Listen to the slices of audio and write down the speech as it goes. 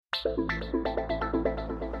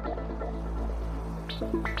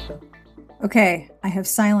Okay, I have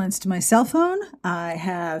silenced my cell phone. I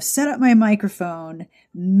have set up my microphone.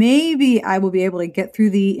 Maybe I will be able to get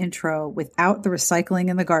through the intro without the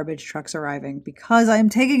recycling and the garbage trucks arriving because I am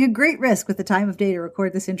taking a great risk with the time of day to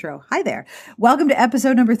record this intro. Hi there. Welcome to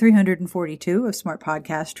episode number 342 of Smart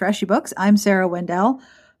Podcast Trashy Books. I'm Sarah Wendell,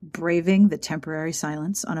 braving the temporary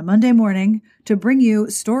silence on a Monday morning to bring you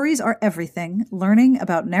Stories Are Everything, learning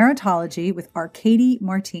about narratology with Arkady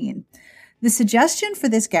Martine. The suggestion for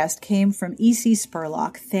this guest came from E.C.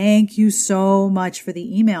 Spurlock. Thank you so much for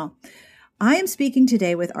the email. I am speaking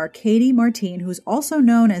today with Arkady Martine, who's also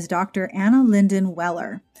known as Dr. Anna Linden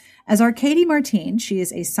Weller. As Arkady Martine, she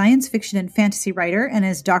is a science fiction and fantasy writer, and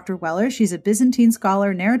as Dr. Weller, she's a Byzantine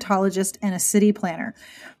scholar, narratologist, and a city planner.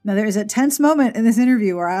 Now, there is a tense moment in this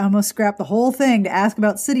interview where I almost scrapped the whole thing to ask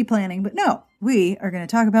about city planning, but no, we are going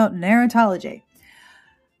to talk about narratology.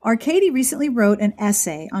 Arkady recently wrote an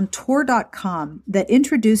essay on Tor.com that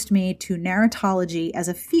introduced me to narratology as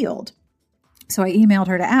a field. So I emailed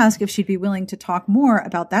her to ask if she'd be willing to talk more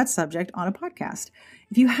about that subject on a podcast.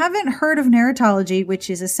 If you haven't heard of narratology, which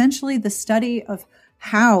is essentially the study of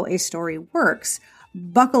how a story works,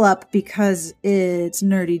 buckle up because it's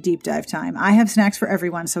nerdy deep dive time. I have snacks for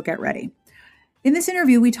everyone, so get ready. In this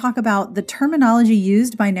interview, we talk about the terminology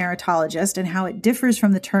used by narratologists and how it differs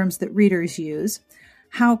from the terms that readers use,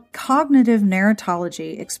 how cognitive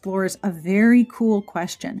narratology explores a very cool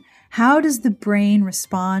question. How does the brain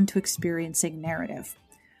respond to experiencing narrative?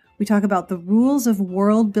 We talk about the rules of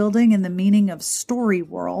world building and the meaning of story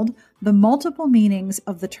world, the multiple meanings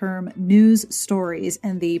of the term news stories,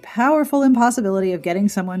 and the powerful impossibility of getting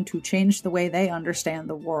someone to change the way they understand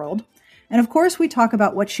the world. And of course, we talk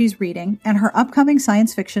about what she's reading and her upcoming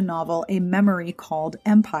science fiction novel, A Memory Called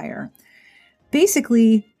Empire.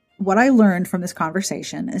 Basically, what I learned from this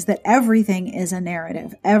conversation is that everything is a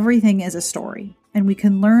narrative. Everything is a story. And we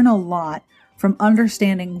can learn a lot from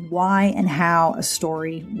understanding why and how a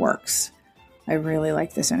story works. I really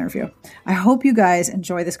like this interview. I hope you guys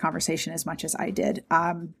enjoy this conversation as much as I did.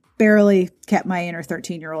 Barely kept my inner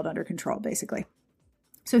 13-year-old under control, basically.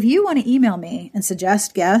 So if you want to email me and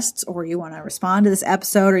suggest guests, or you want to respond to this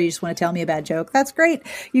episode, or you just want to tell me a bad joke, that's great.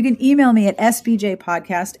 You can email me at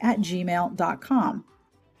sbjpodcast@gmail.com.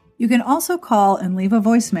 You can also call and leave a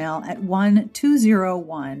voicemail at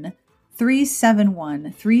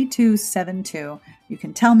 1-201-371-3272. You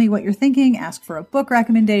can tell me what you're thinking, ask for a book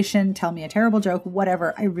recommendation, tell me a terrible joke,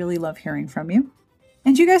 whatever. I really love hearing from you.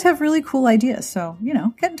 And you guys have really cool ideas, so,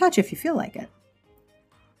 get in touch if you feel like it.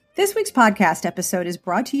 This week's podcast episode is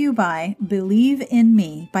brought to you by Believe in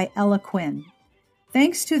Me by Ella Quinn.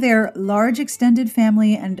 Thanks to their large extended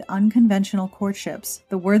family and unconventional courtships,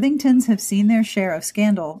 the Worthingtons have seen their share of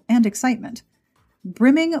scandal and excitement.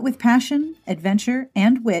 Brimming with passion, adventure,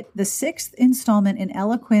 and wit, the sixth installment in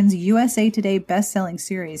Ella Quinn's USA Today best-selling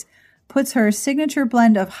series puts her signature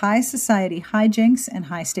blend of high society hijinks and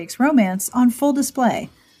high-stakes romance on full display,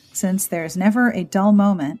 since there's never a dull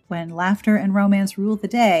moment when laughter and romance rule the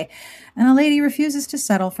day, and a lady refuses to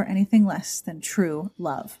settle for anything less than true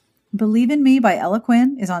love. Believe in Me by Ella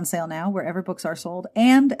Quinn is on sale now wherever books are sold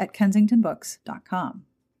and at kensingtonbooks.com.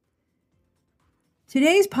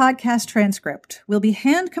 Today's podcast transcript will be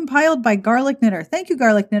hand-compiled by Garlic Knitter. Thank you,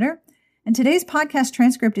 Garlic Knitter. And today's podcast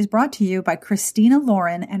transcript is brought to you by Christina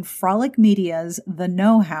Lauren and Frolic Media's The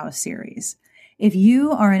Know-How series. If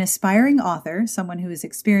you are an aspiring author, someone who is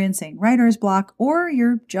experiencing writer's block, or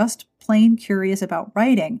you're just plain curious about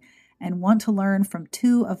writing, and want to learn from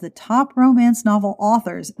two of the top romance novel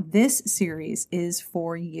authors, this series is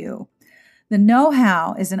for you. The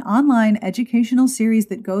Know-How is an online educational series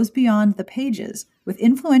that goes beyond the pages with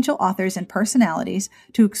influential authors and personalities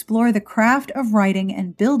to explore the craft of writing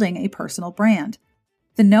and building a personal brand.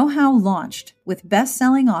 The Know-How launched with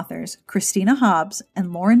best-selling authors Christina Hobbs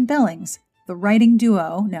and Lauren Billings, the writing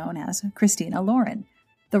duo known as Christina Lauren.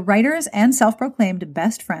 The writers and self-proclaimed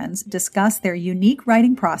best friends discuss their unique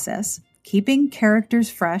writing process, keeping characters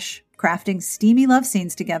fresh, crafting steamy love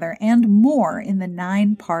scenes together, and more in the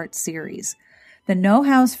 9-part series. The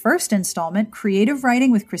Know-How's first installment, Creative Writing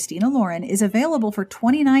with Christina Lauren, is available for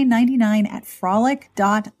 $29.99 at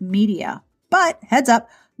frolic.media. But heads up,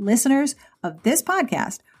 listeners of this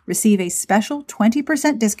podcast receive a special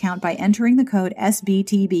 20% discount by entering the code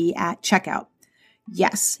SBTB at checkout.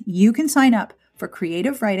 Yes, you can sign up for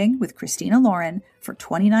Creative Writing with Christina Lauren for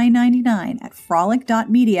 $29.99 at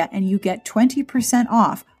frolic.media, and you get 20%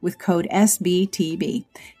 off with code SBTB.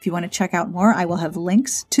 If you want to check out more, I will have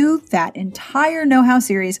links to that entire Know-How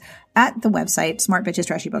series at the website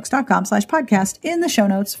smartbitchestrashybooks.com/podcast in the show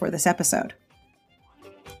notes for this episode.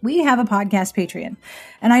 We have a podcast Patreon,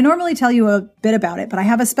 and I normally tell you a bit about it, but I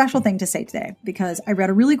have a special thing to say today because I read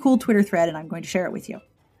a really cool Twitter thread and I'm going to share it with you.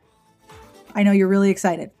 I know you're really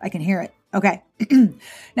excited. I can hear it. Okay.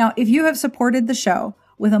 Now, if you have supported the show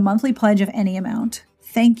with a monthly pledge of any amount,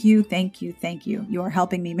 thank you, thank you, thank you. You are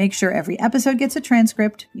helping me make sure every episode gets a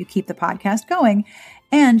transcript, you keep the podcast going,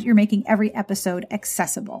 and you're making every episode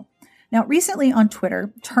accessible. Now, recently on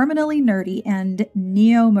Twitter, Terminally Nerdy and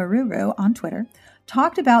Neo Maruru on Twitter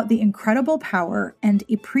talked about the incredible power and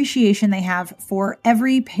appreciation they have for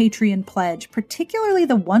every Patreon pledge, particularly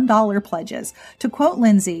the $1 pledges. To quote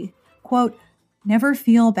Lindsay, quote, "Never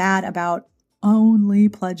feel bad about only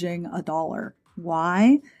pledging $1.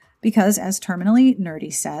 Why? Because as Terminally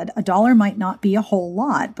Nerdy said, $1 might not be a whole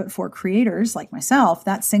lot, but for creators like myself,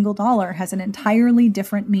 that single dollar has an entirely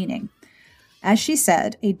different meaning. As she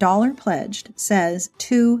said, a dollar pledged says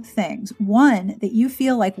two things. One, that you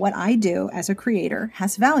feel like what I do as a creator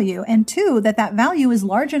has value. And two, that value is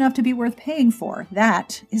large enough to be worth paying for.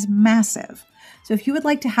 That is massive. So if you would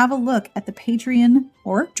like to have a look at the Patreon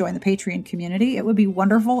or join the Patreon community, it would be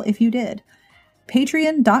wonderful if you did.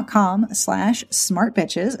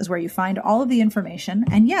 Patreon.com/smartbitches is where you find all of the information.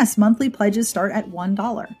 And yes, monthly pledges start at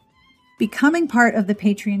 $1. Becoming part of the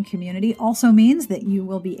Patreon community also means that you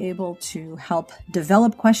will be able to help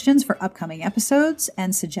develop questions for upcoming episodes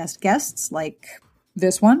and suggest guests like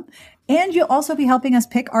this one. And you'll also be helping us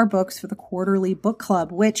pick our books for the quarterly book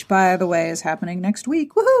club, which, by the way, is happening next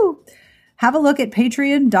week. Woohoo! Have a look at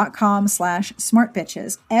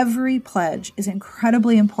patreon.com/smartbitches. Every pledge is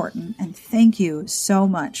incredibly important, and thank you so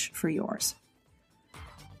much for yours.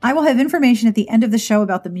 I will have information at the end of the show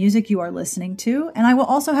about the music you are listening to, and I will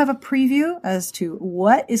also have a preview as to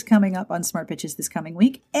what is coming up on Smart Bitches this coming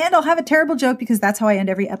week. And I'll have a terrible joke because that's how I end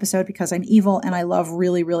every episode, because I'm evil and I love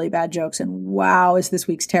really, really bad jokes. And wow, is this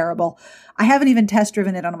week's terrible. I haven't even test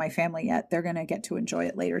driven it on my family yet. They're going to get to enjoy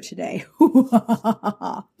it later today.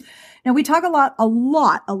 Now, we talk a lot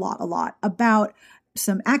about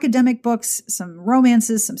some academic books, some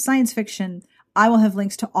romances, some science fiction. I will have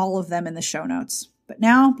links to all of them in the show notes. But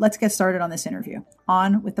now let's get started on this interview.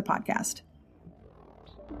 On with the podcast.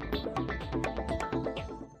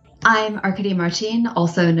 I'm Arkady Martine,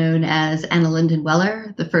 also known as Anna Linden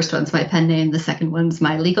Weller. The first one's my pen name. The second one's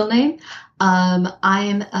my legal name.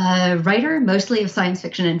 I'm a writer, mostly of science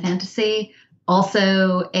fiction and fantasy,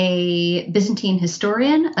 also a Byzantine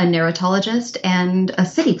historian, a narratologist, and a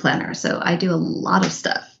city planner. So I do a lot of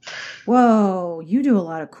stuff. Whoa, you do a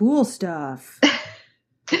lot of cool stuff.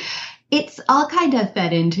 It's all kind of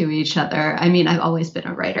fed into each other. I mean, I've always been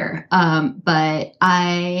a writer, but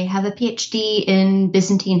I have a PhD in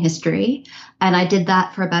Byzantine history, and I did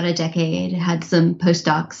that for about a decade, had some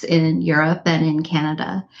postdocs in Europe and in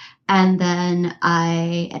Canada. And then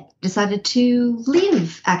I decided to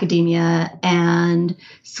leave academia and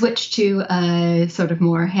switch to a sort of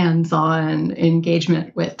more hands-on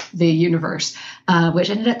engagement with the universe, which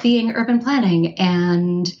ended up being urban planning,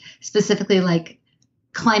 and specifically like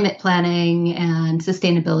climate planning and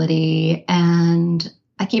sustainability, and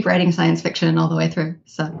I keep writing science fiction all the way through.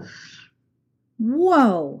 So,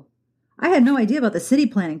 whoa, I had no idea about the city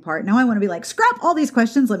planning part. Now I want to be like, scrap all these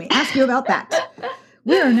questions. Let me ask you about that.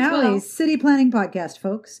 We are now a city planning podcast,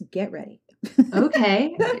 folks. Get ready.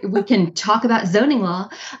 Okay, we can talk about zoning law.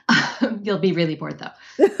 You'll be really bored, though.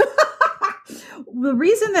 The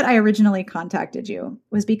reason that I originally contacted you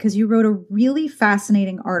was because you wrote a really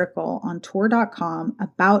fascinating article on Tor.com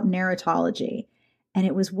about narratology. And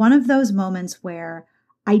it was one of those moments where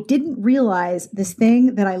I didn't realize this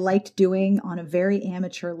thing that I liked doing on a very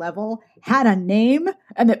amateur level had a name,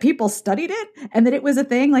 and that people studied it, and that it was a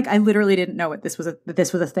thing. Like, I literally didn't know this was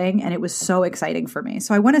a thing, and it was so exciting for me.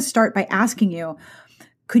 So I want to start by asking you,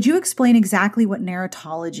 could you explain exactly what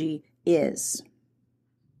narratology is?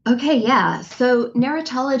 Okay, yeah. So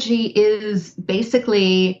narratology is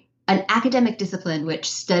basically an academic discipline which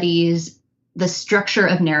studies the structure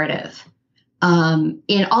of narrative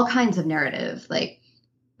in all kinds of narrative, like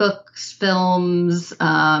books, films,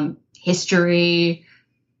 history,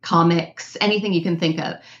 comics, anything you can think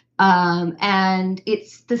of. And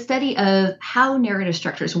it's the study of how narrative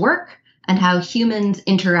structures work and how humans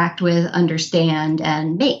interact with, understand,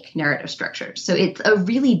 and make narrative structures. So it's a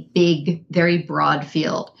really big, very broad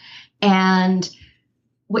field. And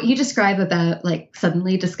what you describe about like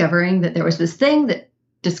suddenly discovering that there was this thing that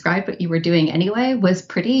described what you were doing anyway was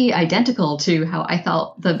pretty identical to how I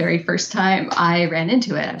felt the very first time I ran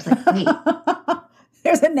into it. I was like, wait.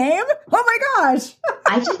 There's a name? Oh my gosh.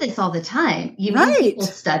 I do this all the time. You mean people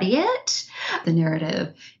study it? The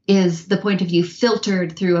narrative is the point of view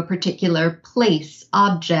filtered through a particular place,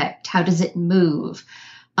 object. How does it move?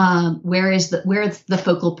 Where is where it's the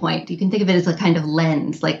focal point? You can think of it as a kind of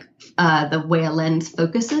lens, like the way a lens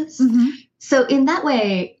focuses. Mm-hmm. So in that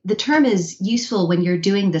way, the term is useful when you're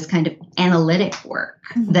doing this kind of analytic work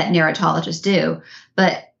that narratologists do.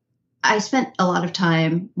 But I spent a lot of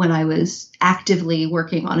time when I was actively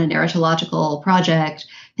working on a narratological project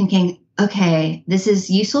thinking, okay, this is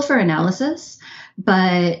useful for analysis,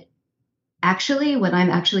 but actually, when I'm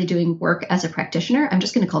actually doing work as a practitioner, I'm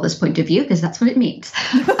just going to call this point of view because that's what it means.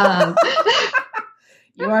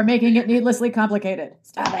 You are making it needlessly complicated.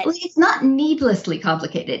 Stop it. Well, it's not needlessly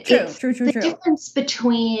complicated. True. The difference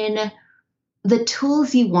between the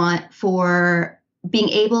tools you want for being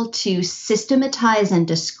able to systematize and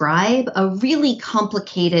describe a really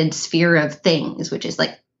complicated sphere of things, which is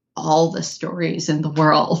like all the stories in the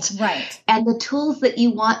world. Right. And the tools that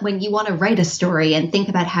you want when you want to write a story and think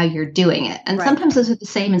about how you're doing it. And sometimes those are the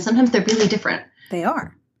same and sometimes they're really different. They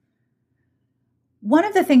are. One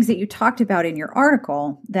of the things that you talked about in your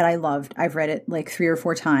article that I loved, I've read it like 3 or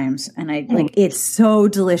 4 times, and it's so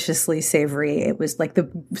deliciously savory. It was like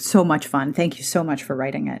so much fun. Thank you so much for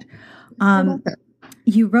writing it.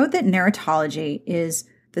 You wrote that narratology is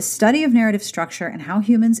the study of narrative structure and how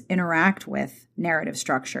humans interact with narrative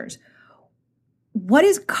structures. What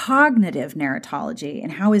is cognitive narratology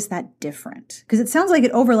and how is that different? Because it sounds like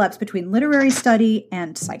it overlaps between literary study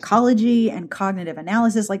and psychology and cognitive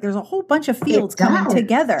analysis. Like there's a whole bunch of fields coming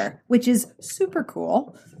together, which is super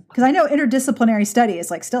cool. Because I know interdisciplinary study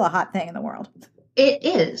is like still a hot thing in the world. It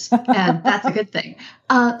is, and that's a good thing.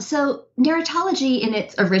 So narratology in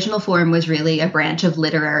its original form was really a branch of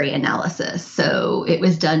literary analysis. So it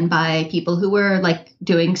was done by people who were like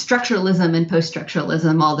doing structuralism and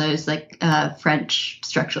post-structuralism, all those like French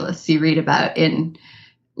structuralists you read about in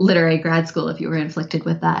literary grad school if you were inflicted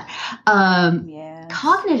with that.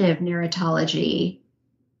 Cognitive narratology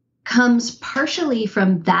comes partially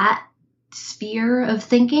from that sphere of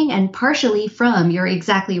thinking and partially from, you're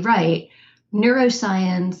exactly right,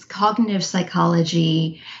 neuroscience, cognitive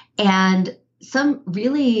psychology, and some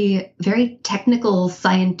really very technical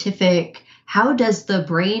scientific, how does the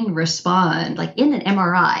brain respond, like in an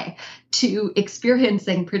MRI, to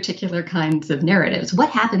experiencing particular kinds of narratives? What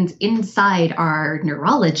happens inside our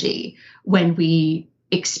neurology when we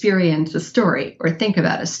experience a story or think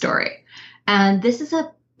about a story? And this is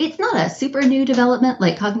it's not a super new development.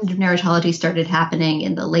 Like cognitive narratology started happening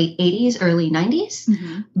in the late 80s, early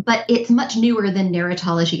 90s, but it's much newer than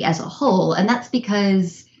narratology as a whole. And that's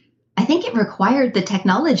because I think it required the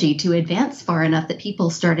technology to advance far enough that people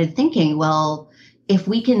started thinking, well, if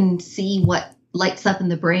we can see what lights up in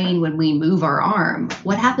the brain when we move our arm,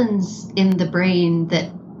 what happens in the brain that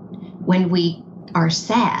when we are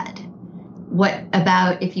sad? What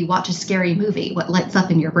about if you watch a scary movie? What lights up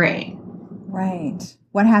in your brain? Right.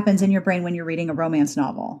 What happens in your brain when you're reading a romance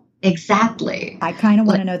novel? Exactly. I kind of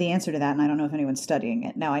want to know the answer to that, and I don't know if anyone's studying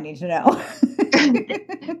it. Now I need to know.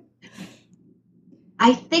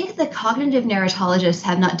 I think the cognitive narratologists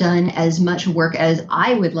have not done as much work as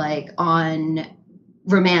I would like on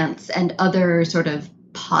romance and other sort of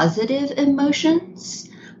positive emotions,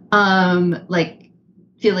 like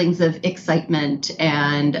feelings of excitement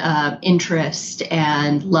and interest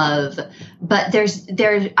and love. But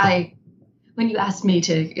when you asked me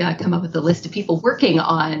to come up with a list of people working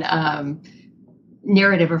on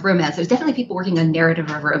narrative of romance, there's definitely people working on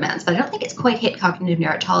narrative of romance, but I don't think it's quite hit cognitive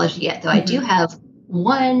narratology yet, though I do have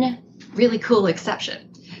one really cool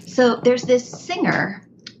exception. So there's this singer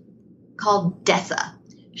called Dessa.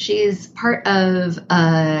 She's part of,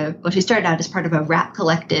 she started out as part of a rap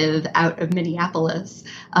collective out of Minneapolis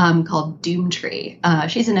called Doomtree.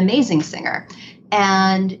 She's an amazing singer.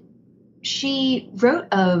 And she wrote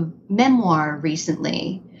a memoir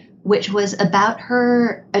recently, which was about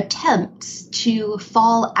her attempts to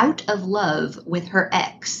fall out of love with her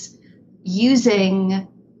ex using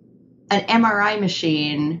an MRI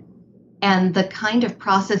machine and the kind of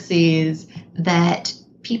processes that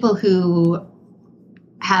people who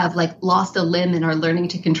have like lost a limb and are learning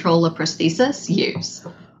to control a prosthesis use.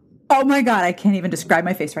 Oh my God, I can't even describe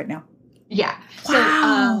my face right now. Yeah.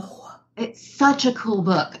 Wow. So it's such a cool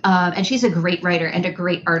book. And she's a great writer and a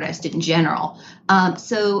great artist in general.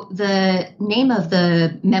 So the name of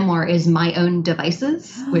the memoir is My Own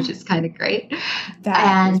Devices, which is kind of great.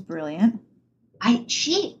 That is brilliant.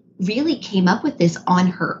 She really came up with this on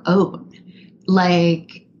her own.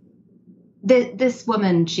 Like this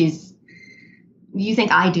woman, you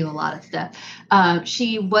think I do a lot of stuff.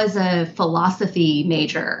 She was a philosophy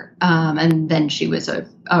major, and then she was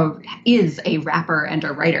is a rapper and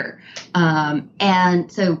a writer.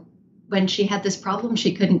 And so when she had this problem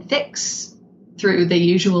she couldn't fix through the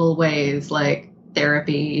usual ways, like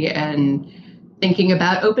therapy and thinking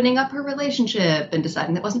about opening up her relationship and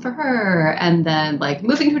deciding that wasn't for her, and then like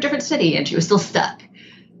moving to a different city and she was still stuck.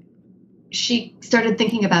 She started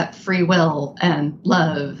thinking about free will and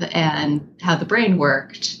love and how the brain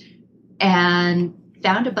worked, and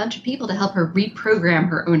found a bunch of people to help her reprogram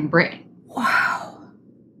her own brain. Wow.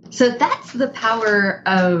 So that's the power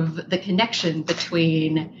of the connection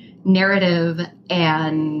between narrative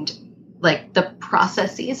and like the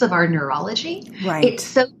processes of our neurology. Right. It's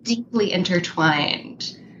so deeply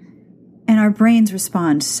intertwined. And our brains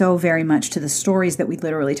respond so very much to the stories that we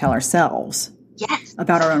literally tell ourselves. Yes.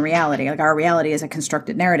 About our own reality. Like our reality is a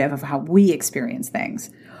constructed narrative of how we experience things.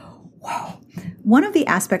 Whoa. One of the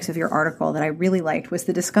aspects of your article that I really liked was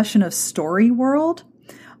the discussion of story world,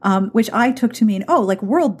 which I took to mean, like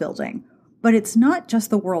world building. But it's not just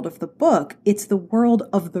the world of the book. It's the world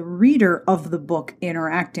of the reader of the book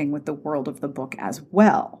interacting with the world of the book as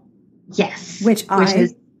well. Yes. Which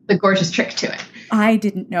is the gorgeous trick to it. I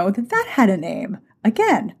didn't know that had a name.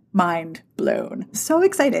 Again, mind blown. So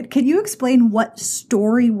excited. Can you explain what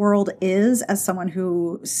story world is as someone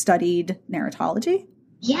who studied narratology?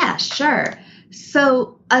 Yeah, sure.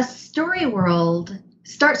 So a story world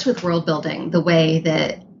starts with world building the way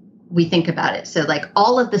that we think about it. So like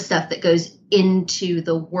all of the stuff that goes into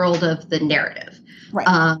the world of the narrative, right.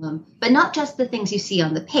 But not just the things you see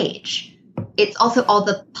on the page. It's also all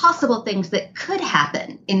the possible things that could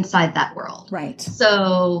happen inside that world. Right.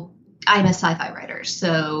 So I'm a sci-fi writer,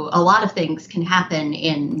 so a lot of things can happen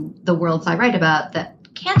in the worlds I write about that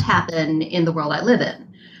can't happen in the world I live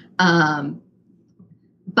in.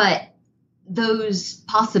 But those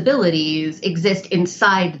possibilities exist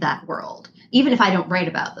inside that world, even if I don't write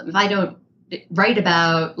about them. If I don't write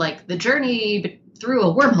about like the journey through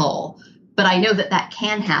a wormhole, but I know that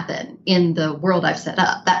can happen in the world I've set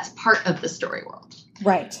up, that's part of the story world.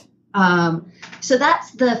 Right. So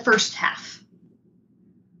that's the first half.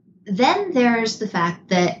 Then there's the fact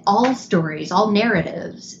that all stories, all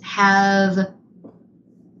narratives have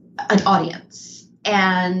an audience.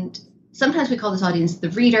 And sometimes we call this audience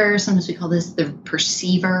the reader. Sometimes we call this the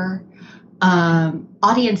perceiver.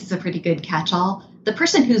 Audience is a pretty good catch-all. The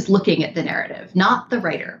person who's looking at the narrative, not the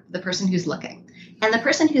writer, the person who's looking. And the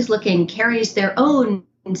person who's looking carries their own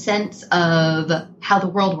sense of how the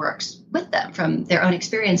world works with them from their own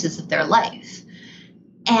experiences of their life.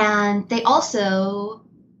 And they also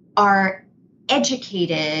are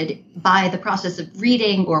educated by the process of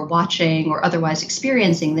reading or watching or otherwise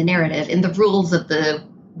experiencing the narrative in the rules of the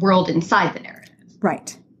world inside the narrative.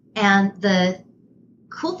 Right. And the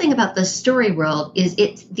cool thing about the story world is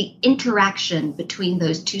it's the interaction between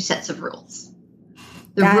those two sets of rules.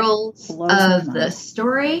 The rules of the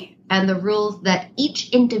story and the rules that each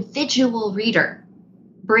individual reader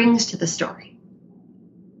brings to the story,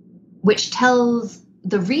 which tells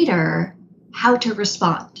the reader how to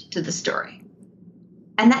respond to the story.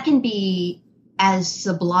 And that can be as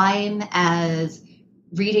sublime as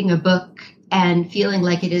reading a book and feeling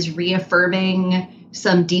like it is reaffirming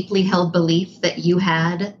some deeply held belief that you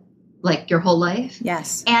had like your whole life.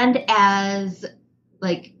 Yes. And as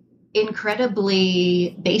like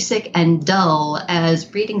incredibly basic and dull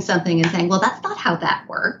as reading something and saying, well, that's not how that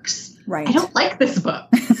works. Right. I don't like this book.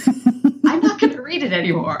 I'm not going to read it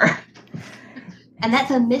anymore. And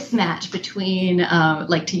that's a mismatch between,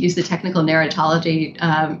 like to use the technical narratology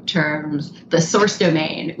terms, the source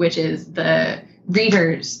domain, which is the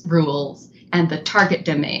reader's rules, and the target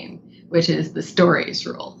domain, which is the story's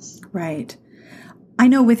rules. Right. I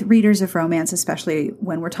know with readers of romance, especially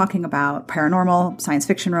when we're talking about paranormal, science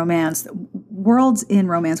fiction romance, worlds in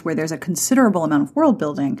romance where there's a considerable amount of world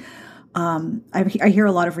building, I hear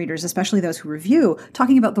a lot of readers, especially those who review,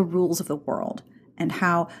 talking about the rules of the world and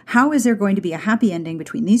how is there going to be a happy ending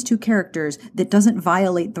between these two characters that doesn't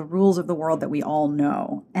violate the rules of the world that we all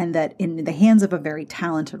know, and that in the hands of a very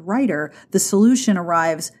talented writer, the solution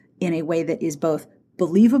arrives in a way that is both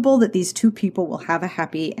believable that these two people will have a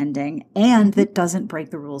happy ending and that doesn't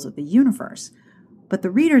break the rules of the universe. But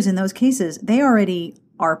the readers in those cases, they already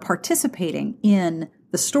are participating in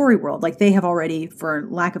the story world. Like they have already, for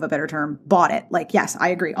lack of a better term, bought it. Like, yes, I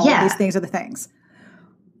agree. All of these things are the things.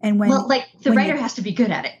 And when the writer has to be good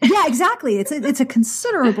at it. Yeah, exactly. It's a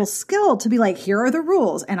considerable skill to be like, here are the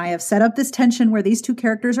rules. And I have set up this tension where these two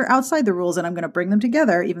characters are outside the rules and I'm going to bring them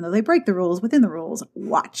together, even though they break the rules within the rules.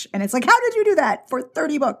 Watch. And it's like, how did you do that for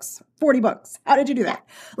 30 books, 40 books? How did you do that?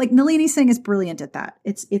 Like Nalini Singh is brilliant at that.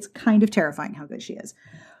 It's kind of terrifying how good she is.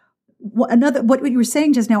 What you were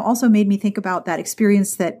saying just now also made me think about that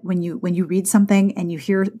experience that when you read something and you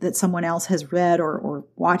hear that someone else has read or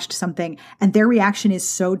watched something and their reaction is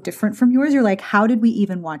so different from yours, you're like, how did we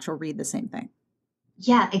even watch or read the same thing?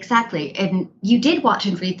 Yeah, exactly. And you did watch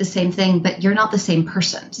and read the same thing, but you're not the same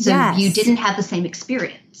person. So you Yes. didn't have the same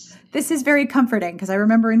experience. This is very comforting because I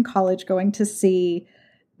remember in college going to see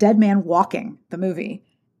Dead Man Walking, the movie,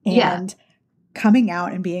 and coming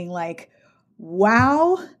out and being like,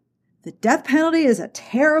 wow, the death penalty is a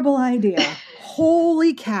terrible idea.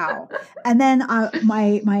 Holy cow. And then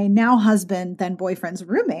my now husband, then boyfriend's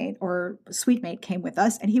roommate or suite mate came with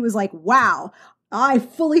us, and he was like, wow, I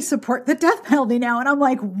fully support the death penalty now. And I'm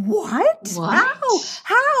like, what?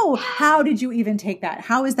 How did you even take that?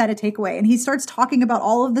 How is that a takeaway? And he starts talking about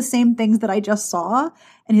all of the same things that I just saw.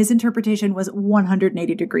 And his interpretation was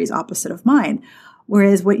 180 degrees opposite of mine.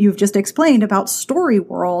 Whereas what you've just explained about story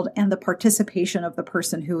world and the participation of the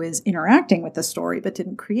person who is interacting with the story but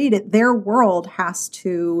didn't create it, their world has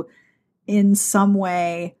to, in some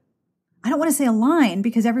way, I don't want to say align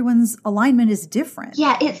because everyone's alignment is different.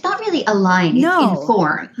 Yeah, it's not really align. No. It's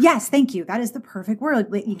inform. Yes, thank you. That is the perfect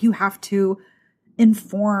word. You have to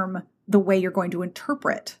inform the way you're going to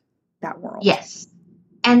interpret that world. Yes.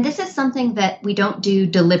 And this is something that we don't do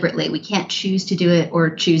deliberately. We can't choose to do it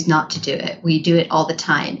or choose not to do it. We do it all the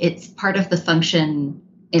time. It's part of the function,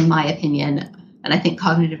 in my opinion, and I think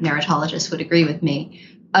cognitive narratologists would agree with me,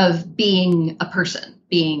 of being a person,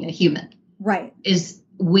 being a human. Right. Is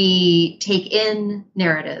we take in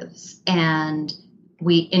narratives and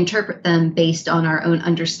we interpret them based on our own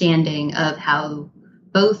understanding of how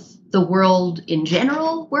both the world in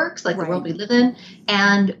general works, like the world we live in,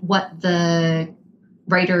 and what the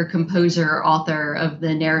writer, composer, author of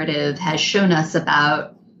the narrative has shown us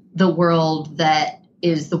about the world that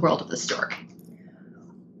is the world of the story.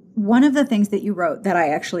 One of the things that you wrote that I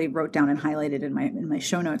actually wrote down and highlighted in my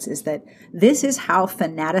show notes is that this is how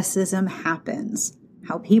fanaticism happens.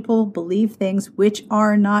 How people believe things which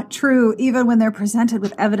are not true, even when they're presented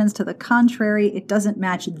with evidence to the contrary. It doesn't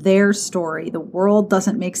match their story. The world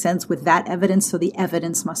doesn't make sense with that evidence, so the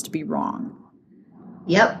evidence must be wrong.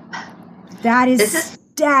 Yep. That is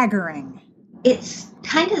staggering. It's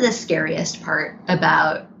kind of the scariest part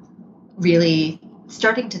about really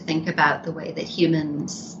starting to think about the way that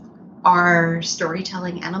humans are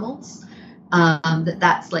storytelling animals.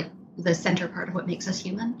 That's like the center part of what makes us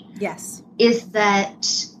human. Yes. Is that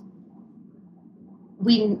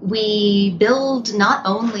we build not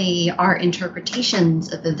only our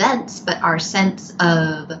interpretations of events, but our sense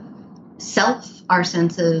of self, our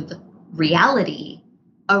sense of reality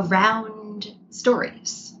around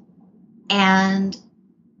stories. And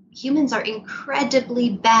humans are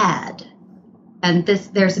incredibly bad. And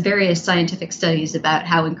there's various scientific studies about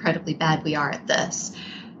how incredibly bad we are at this,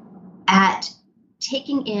 at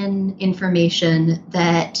taking in information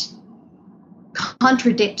that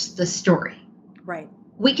contradicts the story. Right.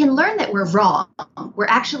 We can learn that we're wrong. We're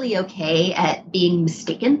actually okay at being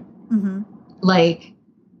mistaken. Mm-hmm. Like,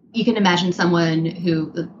 you can imagine someone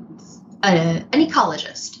who, an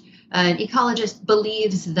ecologist. An ecologist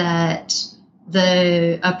believes that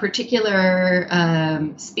a particular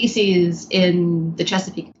species in the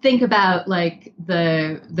Chesapeake. Think about like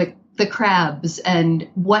the crabs and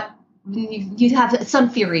what you have some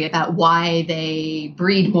theory about why they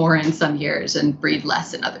breed more in some years and breed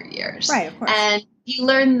less in other years. Right, of course. And you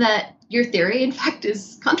learn that your theory, in fact,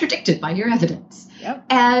 is contradicted by your evidence. Yep.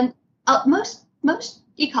 And most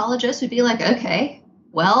ecologists would be like, okay,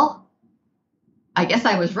 well, I guess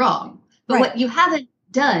I was wrong. But what you haven't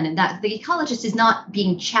done, and that the ecologist is not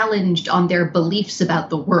being challenged on their beliefs about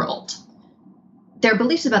the world. Their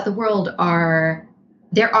beliefs about the world are,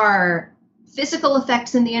 there are physical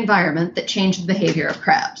effects in the environment that change the behavior of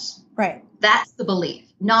crabs. Right. That's the belief,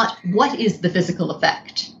 not what is the physical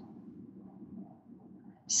effect.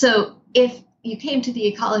 So if you came to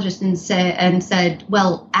the ecologist and said,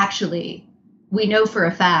 well, actually, we know for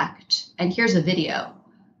a fact, and here's a video,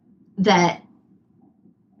 that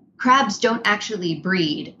crabs don't actually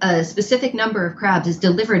breed. A specific number of crabs is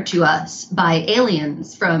delivered to us by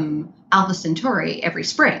aliens from Alpha Centauri every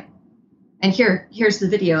spring. And here's the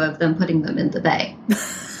video of them putting them in the bay.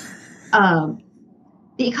 The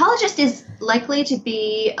ecologist is likely to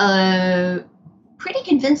be pretty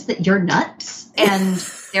convinced that you're nuts and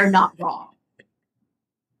they're not wrong.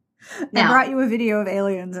 Now, I brought you a video of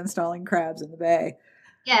aliens installing crabs in the bay.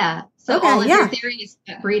 Yeah. So all of your theories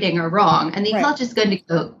about breeding are wrong. And the ecologist is going to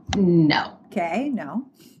go, no. Okay, no.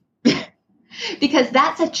 Because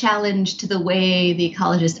that's a challenge to the way the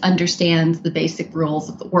ecologist understands the basic rules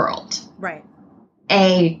of the world. Right.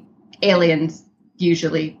 A, aliens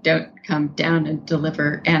usually don't come down and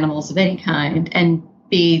deliver animals of any kind. And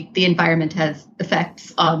B, the environment has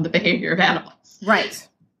effects on the behavior of animals. Right.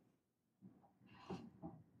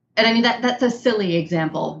 And I mean, that's a silly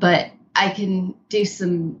example, but I can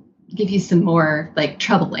give you some more like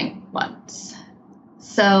troubling ones.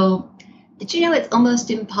 So, did you know it's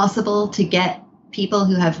almost impossible to get people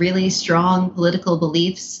who have really strong political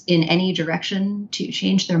beliefs in any direction to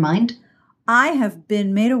change their mind? I have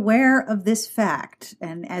been made aware of this fact.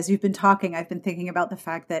 And as you've been talking, I've been thinking about the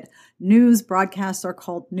fact that news broadcasts are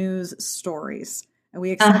called news stories, and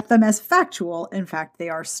we accept them as factual. In fact, they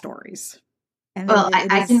are stories. And well,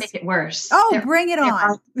 I can make it worse. Oh, bring it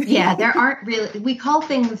on. There aren't really, we call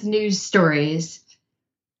things news stories,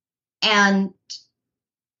 and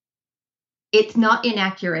it's not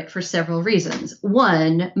inaccurate for several reasons.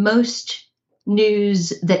 One, most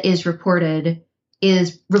news that is reported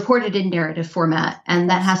in narrative format, and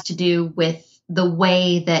that has to do with the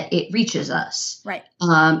way that it reaches us. Right.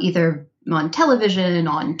 Either on television,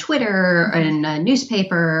 on Twitter, in a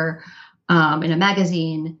newspaper, in a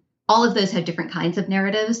magazine. All of those have different kinds of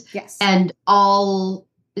narratives. Yes. And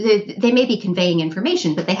they may be conveying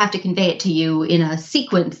information, but they have to convey it to you in a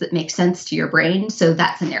sequence that makes sense to your brain. So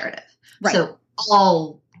that's a narrative. Right. So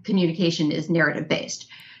all communication is narrative based,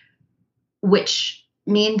 which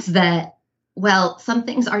means that, well, some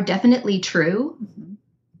things are definitely true. Mm-hmm.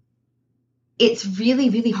 It's really,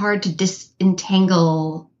 really hard to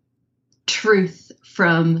disentangle truth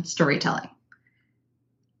from storytelling.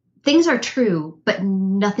 Things are true, but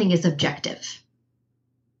nothing is objective.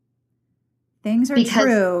 Things are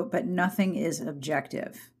true, but nothing is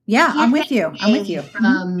objective. Yeah, I'm with you.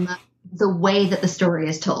 From the way that the story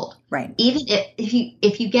is told. Right. Even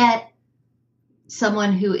if you get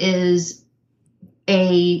someone who is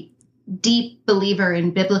a deep believer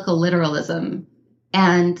in biblical literalism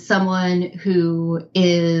and someone who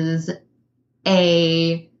is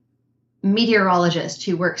a meteorologist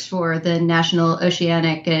who works for the National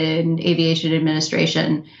Oceanic and Aviation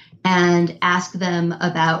Administration and ask them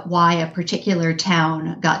about why a particular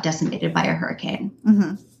town got decimated by a hurricane.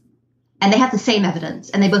 Mm-hmm. And they have the same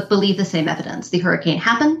evidence, and they both believe the same evidence. The hurricane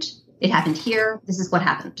happened. It happened here. This is what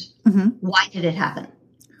happened. Mm-hmm. Why did it happen?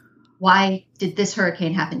 Why did this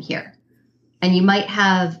hurricane happen here? And you might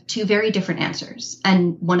have two very different answers.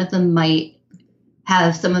 And one of them might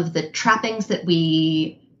have some of the trappings that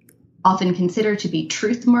we often consider to be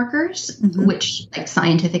truth markers, mm-hmm. which, like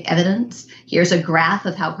scientific evidence, here's a graph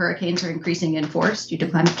of how hurricanes are increasing in force due to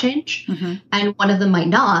climate change. Mm-hmm. And one of them might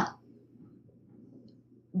not.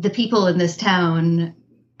 The people in this town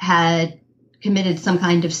had committed some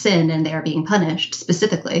kind of sin and they are being punished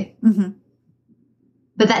specifically. Mm-hmm.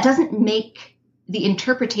 But that doesn't make the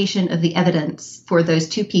interpretation of the evidence for those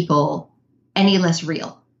two people any less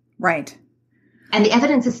real. Right. And the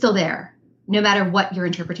evidence is still there, no matter what your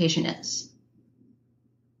interpretation is.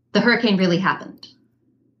 The hurricane really happened.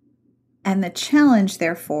 And the challenge,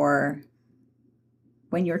 therefore,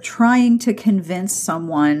 when you're trying to convince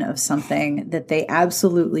someone of something that they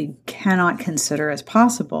absolutely cannot consider as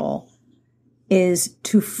possible, is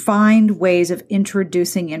to find ways of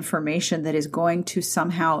introducing information that is going to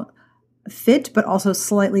somehow fit, but also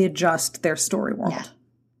slightly adjust their story world.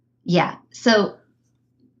 Yeah. So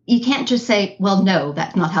you can't just say, well, no,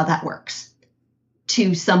 that's not how that works,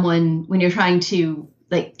 to someone when you're trying to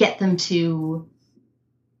get them to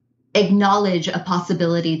acknowledge a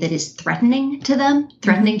possibility that is threatening to them,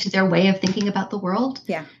 threatening mm-hmm. to their way of thinking about the world.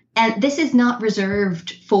 Yeah. And this is not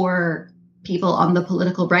reserved for people on the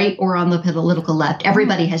political right or on the political left.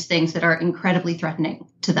 Everybody has things that are incredibly threatening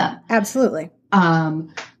to them. Absolutely.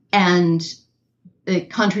 And the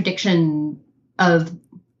contradiction of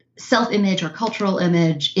self-image or cultural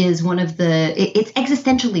image is one of it's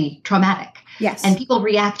existentially traumatic. Yes. And people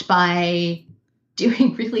react by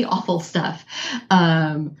doing really awful stuff.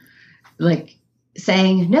 Like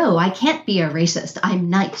saying, no, I can't be a racist. I'm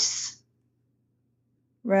nice.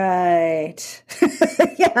 Right.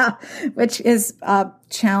 Yeah. Which is a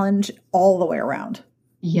challenge all the way around.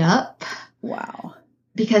 Yep. Wow.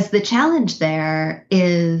 Because the challenge there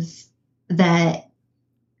is that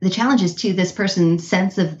the challenge is to this person's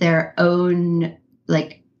sense of their own,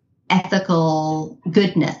 ethical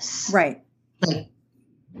goodness. Right.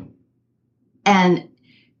 And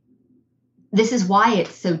this is why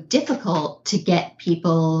it's so difficult to get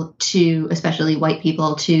people to, especially white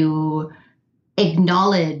people, to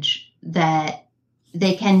acknowledge that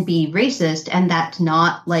they can be racist and that's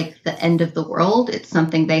not the end of the world. It's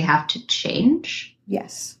something they have to change.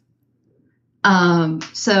 Yes.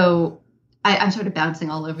 So I'm sort of bouncing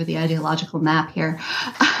all over the ideological map here.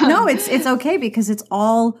 No, it's okay because it's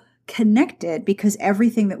all connected because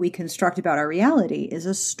everything that we construct about our reality is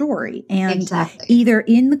a story. And Exactly. either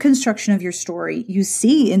in the construction of your story, you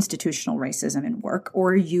see institutional racism in work,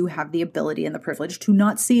 or you have the ability and the privilege to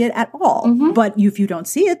not see it at all. Mm-hmm. But if you don't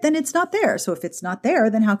see it, then it's not there. So if it's not there,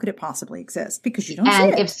 then how could it possibly exist? Because you don't see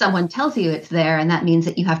it. And if someone tells you it's there, and that means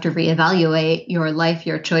that you have to reevaluate your life,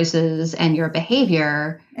 your choices, and your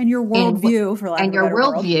behavior. And your worldview, for lack of a better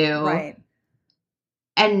word. And your worldview. Right.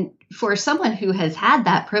 And for someone who has had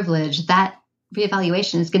that privilege, that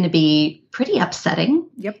reevaluation is going to be pretty upsetting,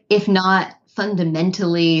 if not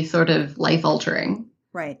fundamentally sort of life-altering.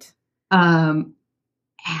 Right. And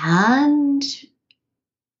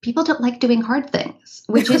people don't like doing hard things,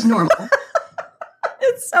 which is normal.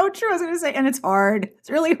 It's so true. I was going to say, and it's hard. It's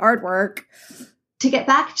really hard work. To get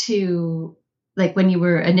back to like when you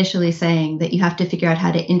were initially saying that you have to figure out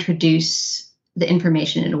how to introduce the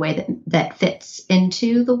information in a way that fits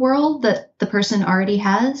into the world that the person already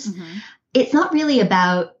has. Mm-hmm. It's not really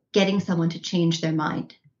about getting someone to change their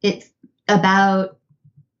mind. It's about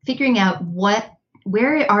figuring out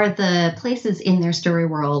where are the places in their story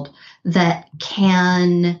world that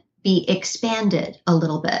can be expanded a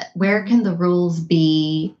little bit. Where can the rules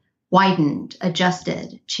be widened,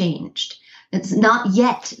 adjusted, changed? It's not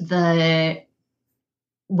yet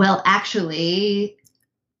actually,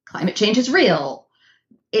 climate change is real.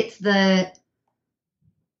 It's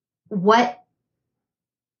what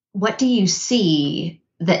do you see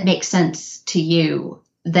that makes sense to you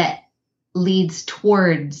that leads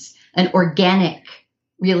towards an organic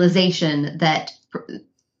realization that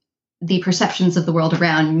the perceptions of the world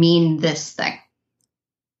around mean this thing.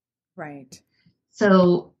 Right.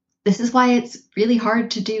 So this is why it's really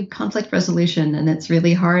hard to do conflict resolution, and it's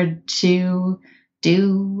really hard to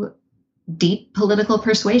do deep political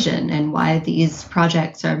persuasion, and why these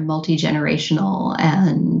projects are multi-generational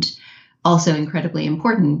and also incredibly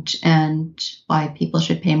important, and why people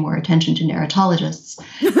should pay more attention to narratologists.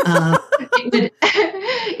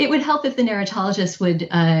 It would help if the narratologists would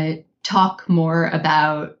talk more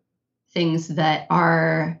about things that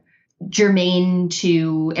are germane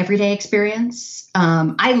to everyday experience.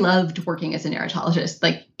 I loved working as a narratologist,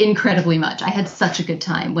 like incredibly much. I had such a good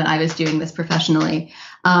time when I was doing this professionally.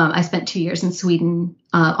 I spent 2 years in Sweden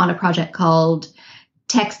on a project called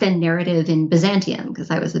Text and Narrative in Byzantium,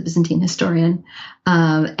 because I was a Byzantine historian.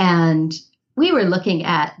 And we were looking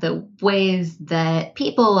at the ways that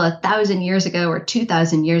people 1,000 years ago or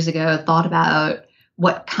 2,000 years ago thought about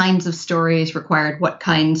what kinds of stories required what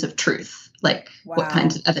kinds of truth, like what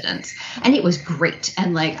kinds of evidence. And it was great.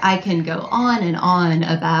 And like, I can go on and on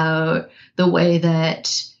about the way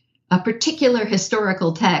that a particular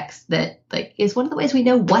historical text that like is one of the ways we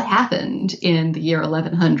know what happened in the year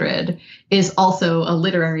 1100 is also a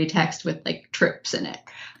literary text with like tropes in it,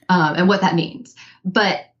 and what that means.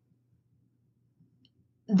 But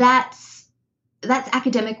that's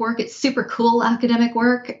academic work. It's super cool academic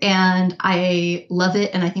work, and I love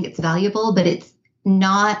it, and I think it's valuable, but it's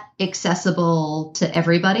not accessible to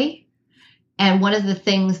everybody. And one of the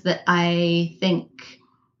things that I think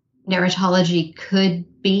narratology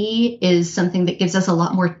could be is something that gives us a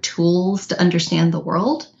lot more tools to understand the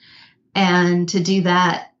world. And to do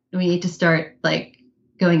that, we need to start like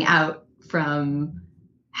going out from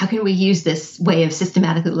how can we use this way of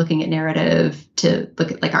systematically looking at narrative to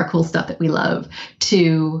look at like our cool stuff that we love,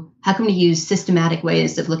 to how can we use systematic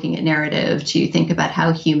ways of looking at narrative to think about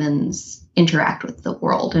how humans interact with the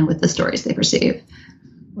world and with the stories they perceive.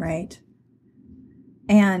 Right.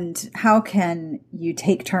 And how can you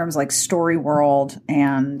take terms like story world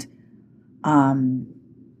and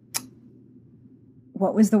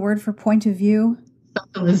what was the word for point of view?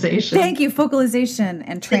 Focalization. Thank you, focalization,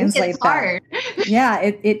 and translate that. Hard. Yeah,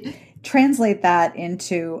 it translate that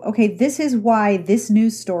into, okay, this is why this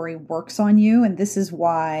news story works on you, and this is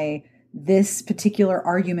why this particular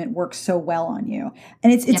argument works so well on you.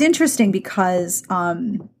 And it's interesting because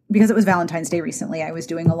it was Valentine's Day recently. I was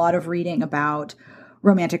doing a lot of reading about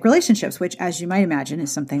romantic relationships, which, as you might imagine,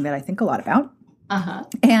 is something that I think a lot about. Uh-huh.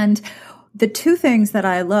 And the two things that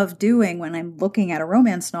I love doing when I'm looking at a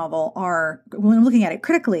romance novel when I'm looking at it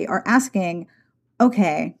critically, are asking,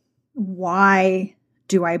 okay, why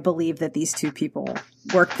do I believe that these two people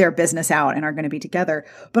work their business out and are going to be together?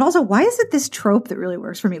 But also, why is it this trope that really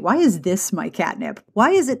works for me? Why is this my catnip?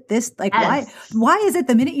 Why is it this, like, yes. Why is it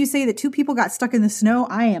the minute you say that two people got stuck in the snow,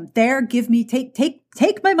 I am there,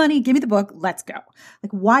 take my money, give me the book, let's go.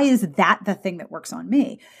 Like, why is that the thing that works on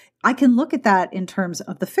me? I can look at that in terms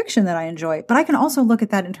of the fiction that I enjoy, but I can also look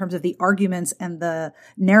at that in terms of the arguments and the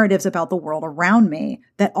narratives about the world around me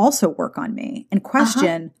that also work on me, and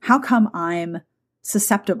question, how come I'm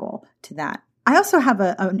susceptible to that I also have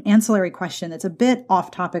an ancillary question that's a bit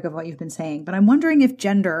off topic of what you've been saying, but I'm wondering if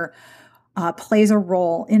gender plays a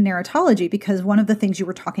role in narratology, because one of the things you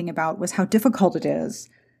were talking about was how difficult it is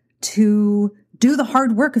to do the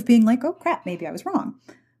hard work of being like, oh crap, maybe I was wrong.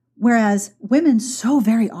 Whereas women so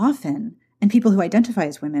very often, and people who identify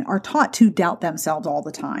as women, are taught to doubt themselves all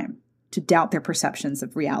the time, to doubt their perceptions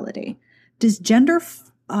of reality. Does gender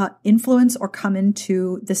influence or come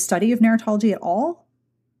into the study of narratology at all?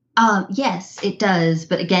 Yes, it does,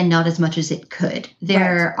 but again, not as much as it could.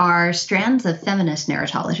 There are strands of feminist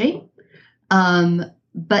narratology,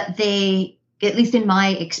 but they, at least in my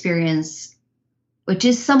experience, which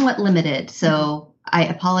is somewhat limited, so I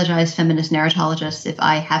apologize, feminist narratologists, if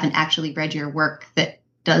I haven't actually read your work that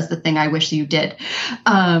does the thing I wish you did.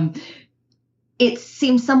 It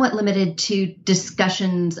seems somewhat limited to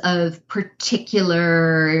discussions of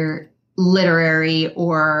particular literary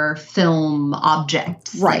or film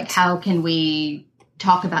objects. Right. Like, how can we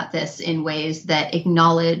talk about this in ways that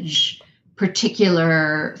acknowledge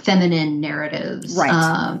particular feminine narratives,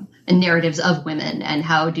 and narratives of women, and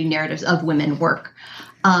how do narratives of women work?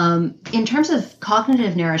 In terms of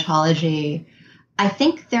cognitive narratology, I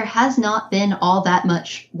think there has not been all that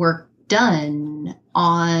much work done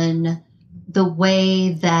on the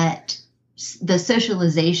way that the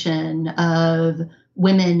socialization of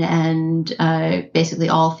women and basically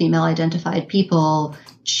all female identified people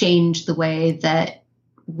change the way that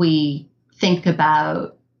we think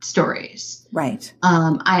about stories. Right.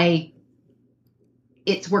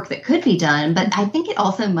 It's work that could be done, but I think it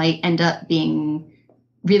also might end up being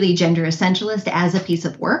really gender essentialist as a piece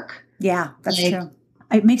of work. Yeah, that's true.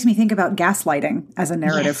 It makes me think about gaslighting as a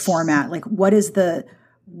narrative format. Like, what is the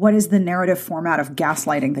narrative format of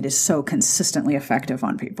gaslighting that is so consistently effective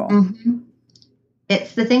on people? Mm-hmm.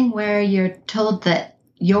 It's the thing where you're told that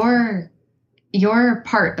your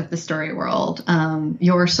part of the story world,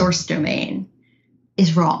 your source domain,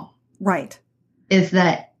 is wrong. Right. Is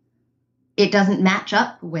that it doesn't match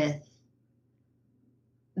up with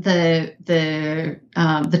the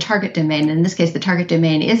target domain. In this case, the target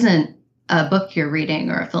domain isn't a book you're reading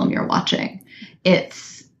or a film you're watching.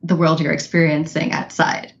 It's the world you're experiencing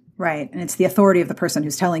outside. Right. And it's the authority of the person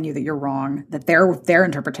who's telling you that you're wrong, that their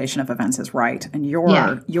interpretation of events is right, and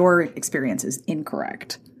your experience is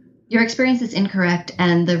incorrect. Your experience is incorrect.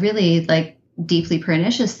 And the really deeply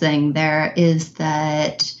pernicious thing there is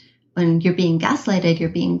that when you're being gaslighted, you're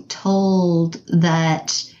being told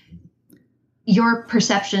that your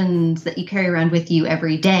perceptions that you carry around with you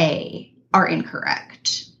every day are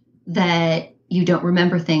incorrect, that you don't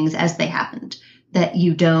remember things as they happened, that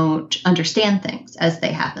you don't understand things as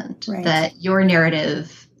they happened, that your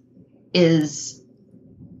narrative is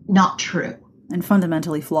not true. And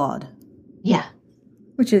fundamentally flawed. Yeah.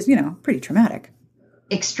 Which is, pretty traumatic.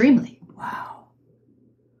 Extremely. Wow.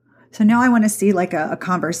 So now I want to see a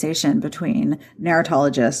conversation between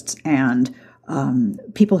narratologists and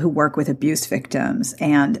people who work with abuse victims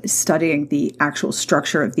and studying the actual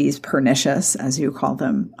structure of these pernicious, as you call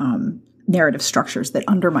them, narrative structures that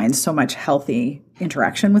undermine so much healthy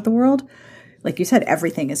interaction with the world. Like you said,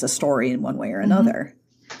 everything is a story in one way or another.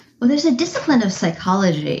 Well, there's a discipline of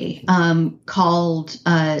psychology called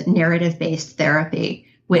narrative-based therapy,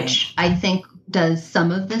 which I think does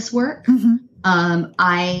some of this work. Mm-hmm.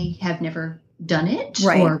 I have never done it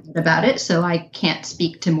or read about it, so I can't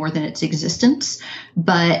speak to more than its existence.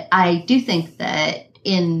 But I do think that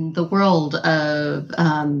in the world of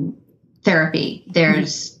therapy,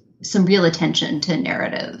 there's some real attention to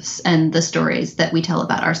narratives and the stories that we tell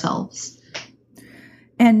about ourselves.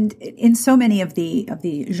 And in so many of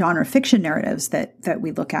the genre fiction narratives that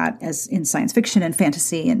we look at, as in science fiction and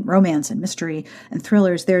fantasy and romance and mystery and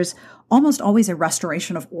thrillers, there's almost always a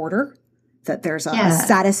restoration of order, that there's a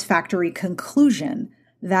satisfactory conclusion,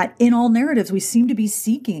 that in all narratives we seem to be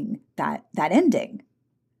seeking that ending.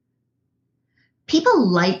 People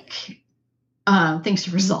like things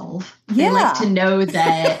to resolve. They like to know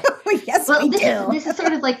that. Yes, we do. This is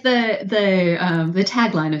sort of like the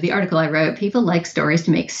tagline of the article I wrote. People like stories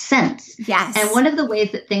to make sense. Yes. And one of the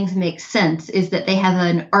ways that things make sense is that they have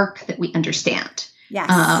an arc that we understand. Yes.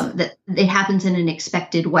 That it happens in an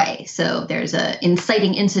expected way. So there's an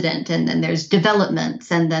inciting incident, and then there's developments,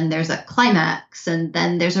 and then there's a climax, and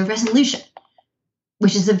then there's a resolution,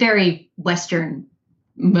 which is a very Western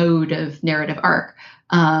mode of narrative arc.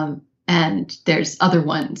 And there's other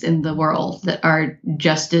ones in the world that are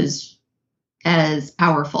just as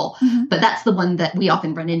powerful. Mm-hmm. But that's the one that we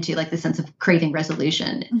often run into, like the sense of craving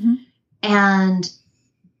resolution. Mm-hmm. And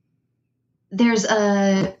there's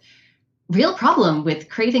a real problem with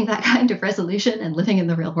craving that kind of resolution and living in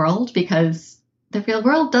the real world, because the real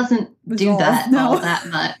world doesn't do that all that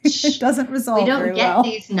much. It doesn't resolve. We don't very get well.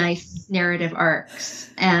 these nice narrative arcs,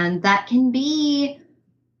 and that can be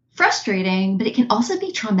frustrating, but it can also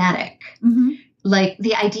be traumatic. Mm-hmm. Like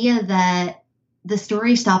the idea that the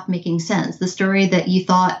story stopped making sense, the story that you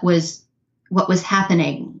thought was what was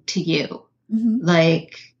happening to you. Mm-hmm.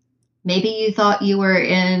 Like maybe you thought you were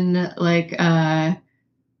in like I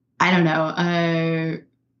don't know,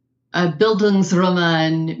 a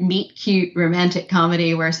Bildungsroman, meet cute romantic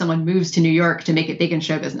comedy where someone moves to New York to make it big in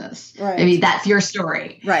show business. Right. Maybe that's your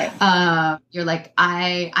story. Right. You're like,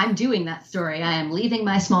 I'm doing that story. I am leaving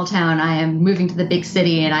my small town. I am moving to the big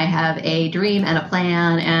city, and I have a dream and a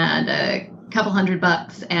plan and a couple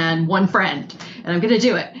 $100 and one friend, and I'm going to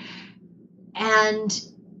do it. And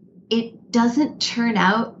it doesn't turn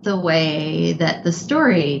out the way that the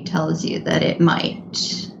story tells you that it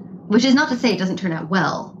might, which is not to say it doesn't turn out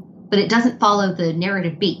well, but it doesn't follow the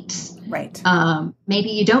narrative beats. Right. Maybe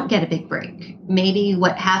you don't get a big break. Maybe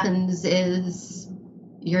what happens is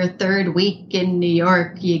your third week in New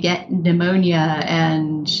York, you get pneumonia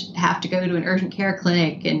and have to go to an urgent care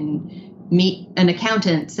clinic and meet an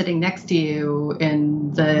accountant sitting next to you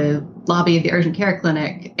in the lobby of the urgent care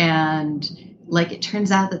clinic. And like, it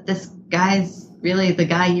turns out that this guy's really the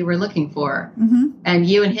guy you were looking for. Mm-hmm. And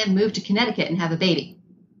you and him move to Connecticut and have a baby.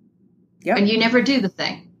 Yep. And you never do the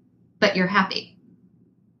thing, but you're happy.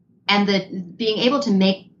 And the being able to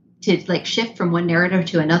like shift from one narrative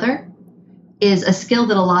to another is a skill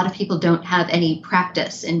that a lot of people don't have any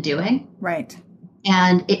practice in doing. Right.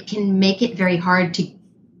 And it can make it very hard to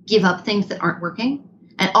give up things that aren't working,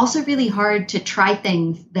 and also really hard to try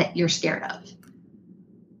things that you're scared of.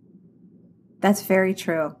 That's very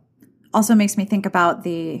true. Also makes me think about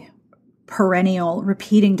the perennial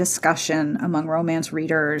repeating discussion among romance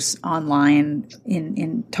readers online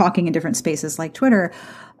in talking in different spaces like Twitter,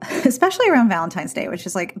 especially around Valentine's Day, which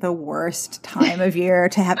is like the worst time of year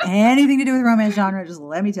to have anything to do with romance genre. Just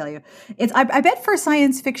let me tell you, I bet for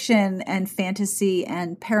science fiction and fantasy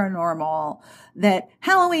and paranormal that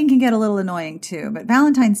Halloween can get a little annoying too, but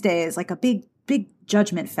Valentine's Day is like a big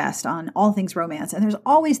judgment fest on all things romance. And there's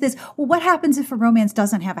always this, well, what happens if a romance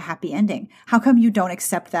doesn't have a happy ending? How come you don't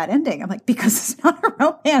accept that ending? I'm like, because it's not a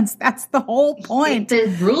romance. That's the whole point.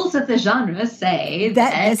 The rules of the genre say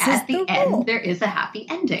that at the end, rule. there is a happy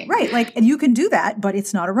ending. Right. Like, and you can do that, but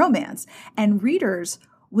it's not a romance. And readers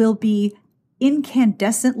will be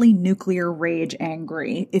incandescently nuclear rage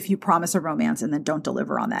angry if you promise a romance and then don't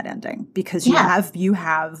deliver on that ending, because you have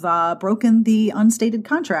broken the unstated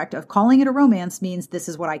contract of calling it a romance means this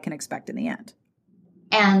is what I can expect in the end.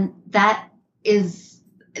 And this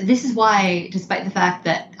is why, despite the fact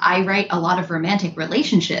that I write a lot of romantic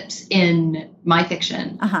relationships in my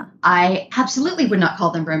fiction, I absolutely would not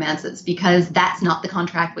call them romances, because that's not the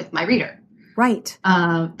contract with my reader. Right.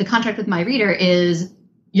 The contract with my reader is,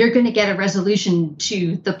 you're going to get a resolution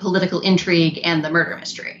to the political intrigue and the murder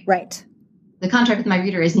mystery. Right. The contract with my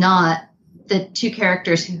reader is not the two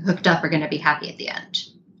characters who hooked up are going to be happy at the end.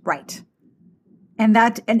 Right. And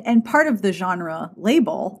that, and part of the genre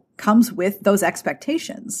label comes with those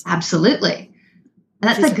expectations. Absolutely. And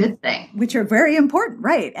that's a good thing. Which are very important,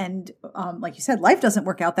 right? And like you said, life doesn't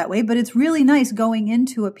work out that way, but it's really nice going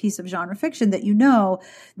into a piece of genre fiction that you know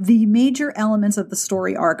the major elements of the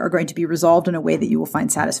story arc are going to be resolved in a way that you will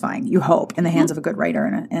find satisfying, you hope, in the hands of a good writer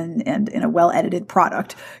and in a well-edited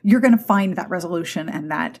product. You're going to find that resolution and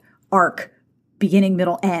that arc, beginning,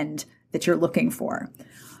 middle, end, that you're looking for.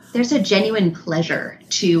 There's a genuine pleasure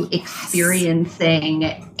to experiencing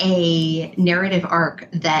a narrative arc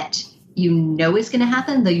that you know is going to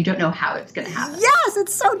happen, though you don't know how it's going to happen. Yes,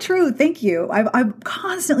 it's so true. Thank you. I'm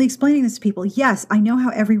constantly explaining this to people. Yes, I know how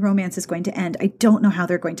every romance is going to end. I don't know how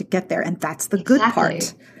they're going to get there. And that's the good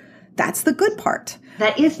part. That's the good part.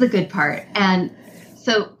 That is the good part. And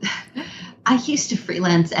so I used to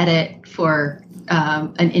freelance edit for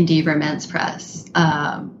an indie romance press,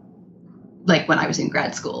 like when I was in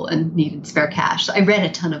grad school and needed spare cash. So I read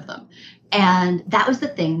a ton of them. And that was the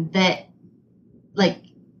thing that, like,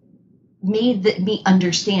 made me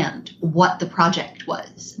understand what the project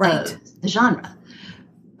was, right? Of the genre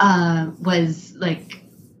was like,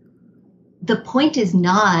 the point is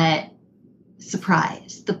not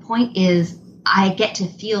surprise. The point is I get to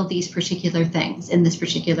feel these particular things in this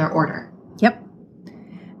particular order. Yep.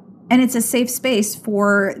 And it's a safe space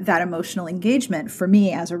for that emotional engagement for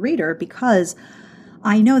me as a reader, because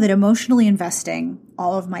I know that emotionally investing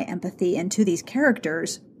all of my empathy into these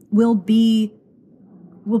characters will be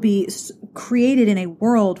created in a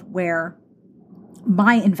world where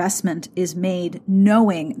my investment is made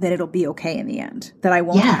knowing that it'll be okay in the end, that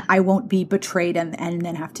I won't be betrayed and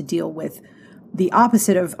then have to deal with the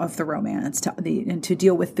opposite of the romance, and to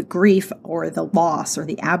deal with the grief or the loss or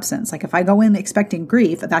the absence. Like if I go in expecting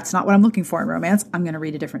grief, that's not what I'm looking for in romance, I'm going to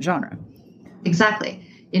read a different genre. Exactly.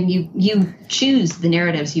 And you choose the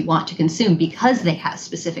narratives you want to consume because they have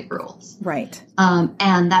specific rules. Right.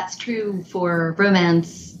 And that's true for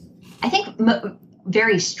romance, I think,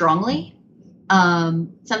 very strongly.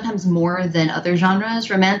 Sometimes more than other genres.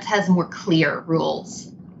 Romance has more clear rules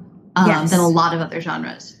than a lot of other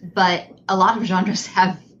genres. But a lot of genres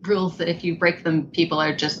have rules that if you break them, people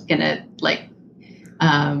are just going to, like...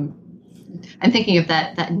 I'm thinking of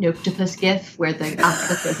that Noctopus gif where the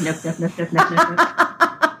octopus goes, nope, nope, nope, nope, nope, nope,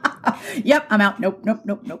 nope. Yep, I'm out. Nope, nope,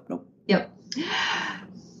 nope, nope, nope. Yep.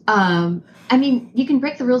 I mean, you can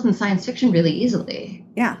break the rules in science fiction really easily.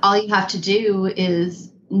 Yeah. All you have to do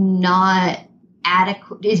is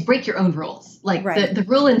break your own rules. Like the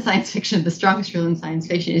rule in science fiction, the strongest rule in science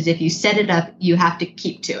fiction is if you set it up, you have to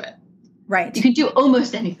keep to it. Right. You can do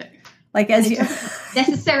almost anything. Like as you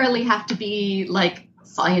necessarily have to be like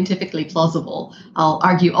scientifically plausible. I'll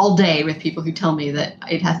argue all day with people who tell me that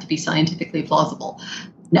it has to be scientifically plausible.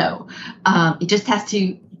 No, it just has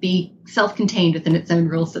to be self-contained within its own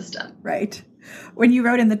rule system. Right. When you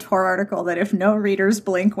wrote in the Tor article that if no readers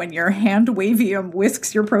blink when your hand wavium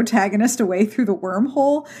whisks your protagonist away through the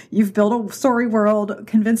wormhole, you've built a story world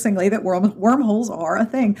convincingly that wormholes are a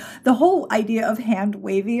thing. The whole idea of hand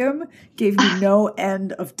wavium gave me no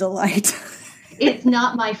end of delight. It's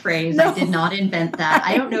not my phrase. No. I did not invent that.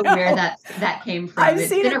 I don't know where that came from. It's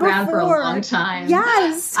been around for a long time.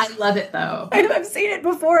 Yes. I love it, though. I've seen it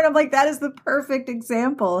before, and I'm like, that is the perfect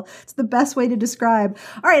example. It's the best way to describe.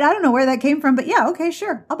 All right, I don't know where that came from, but yeah, okay,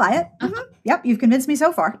 sure. I'll buy it. Mm-hmm. Yep, you've convinced me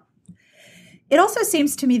so far. It also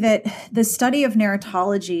seems to me that the study of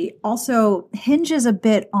narratology also hinges a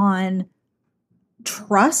bit on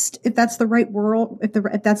trust, if that's the right word,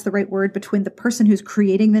 if that's the right word, between the person who's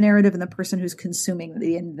creating the narrative and the person who's consuming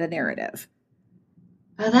the narrative.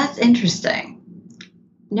 Oh, that's interesting.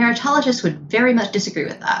 Narratologists would very much disagree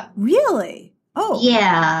with that. Really? Oh.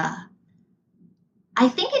 Yeah. I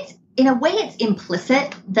think it's, in a way, it's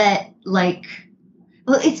implicit that, like,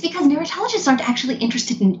 well, it's because narratologists aren't actually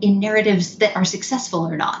interested in narratives that are successful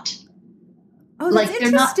or not. Oh, that's like,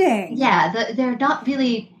 interesting. They're not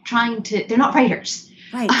really they're not writers.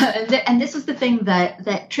 Right. And this was the thing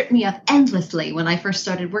that tripped me up endlessly when I first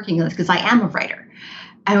started working on this, because I am a writer.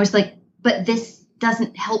 I was like, but this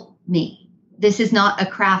doesn't help me. This is not a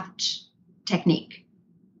craft technique.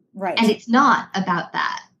 Right. And it's not about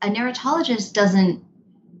that. A narratologist doesn't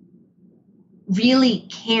really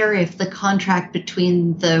care if the contract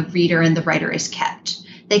between the reader and the writer is kept.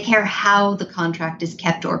 They care how the contract is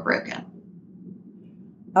kept or broken.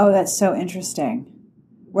 Oh, that's so interesting.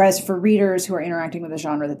 Whereas for readers who are interacting with a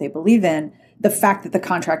genre that they believe in, the fact that the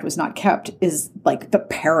contract was not kept is like the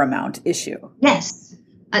paramount issue. Yes.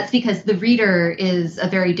 It's because the reader is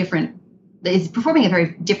performing a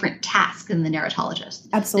very different task than the narratologist.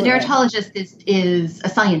 Absolutely. The narratologist is a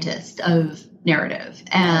scientist of narrative,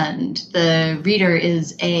 and the reader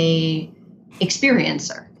is a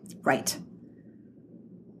experiencer. Right.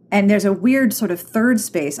 And there's a weird sort of third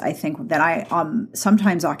space, I think, that I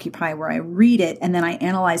sometimes occupy, where I read it and then I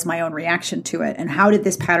analyze my own reaction to it. And how did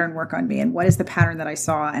this pattern work on me? And what is the pattern that I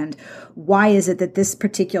saw? And why is it that this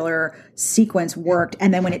particular sequence worked?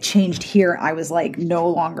 And then when it changed here, I was like no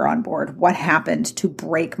longer on board. What happened to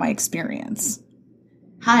break my experience?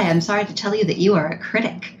 Hi, I'm sorry to tell you that you are a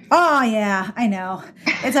critic. Oh, yeah, I know.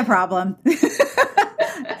 It's a problem.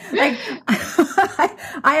 Like,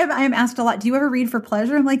 I am asked a lot, do you ever read for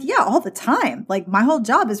pleasure? I'm like, yeah, all the time. Like, my whole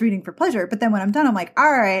job is reading for pleasure. But then when I'm done, I'm like,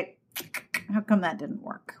 all right, how come that didn't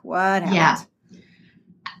work? What happened? Yeah.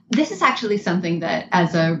 This is actually something that,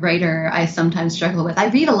 as a writer, I sometimes struggle with. I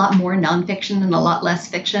read a lot more nonfiction and a lot less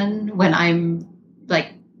fiction when I'm,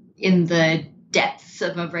 like, in the depths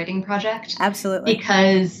of a writing project. Absolutely.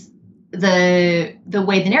 Because the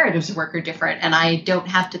way the narratives work are different, and I don't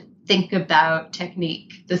have to think about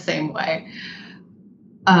technique the same way.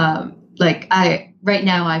 Right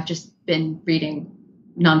now I've just been reading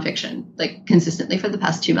nonfiction, like, consistently for the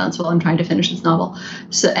past 2 months while I'm trying to finish this novel.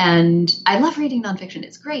 And I love reading nonfiction.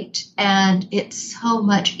 It's great. And it's so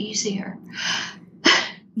much easier.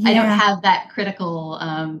 Yeah. I don't have that critical,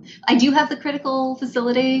 I do have the critical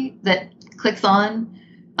facility that clicks on,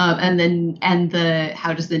 and the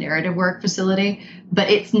how does the narrative work facility, but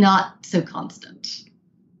it's not so constant.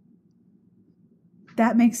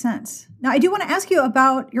 That makes sense. Now, I do want to ask you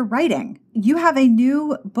about your writing. You have a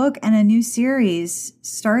new book and a new series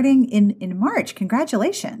starting in March.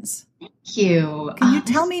 Congratulations. Thank you. Can you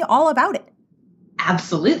tell me all about it?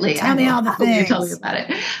 Absolutely. Tell me all the things. Tell me about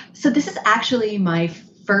it. So this is actually my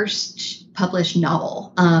first published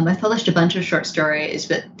novel. I've published a bunch of short stories,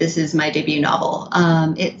 but this is my debut novel.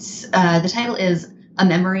 The title is A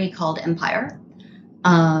Memory Called Empire.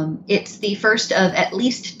 It's the first of at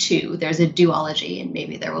least two. There's a duology, and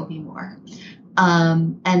maybe there will be more.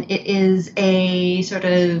 And it is a sort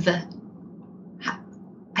of,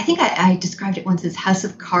 I think I described it once as House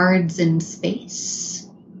of Cards in space.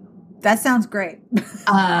 That sounds great.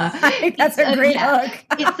 I think that's a great hook.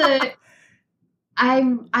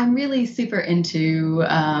 I'm really super into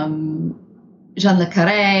Jean Le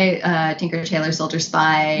Carré, Tinker Tailor Soldier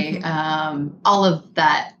Spy, all of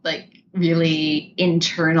that like really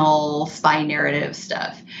internal spy narrative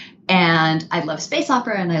stuff. And I love space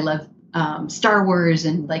opera, and I love Star Wars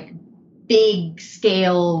and like big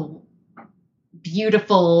scale,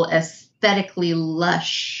 beautiful, aesthetically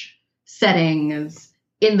lush settings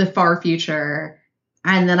in the far future.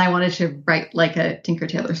 And then I wanted to write like a Tinker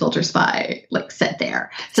Tailor Soldier Spy, like set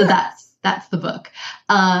there. So that's the book.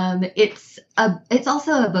 It's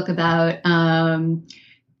also a book about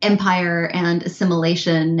empire and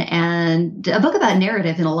assimilation, and a book about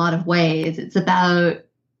narrative in a lot of ways. It's about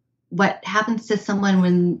what happens to someone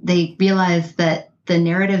when they realize that the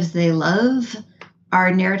narratives they love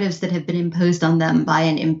are narratives that have been imposed on them by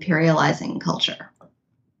an imperializing culture,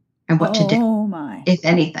 and what to do, if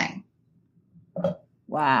anything.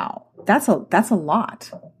 Wow. That's a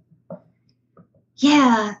lot.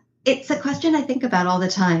 Yeah. It's a question I think about all the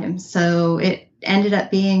time. So it ended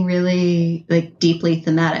up being really like deeply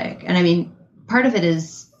thematic. And I mean, part of it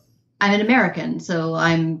is I'm an American, so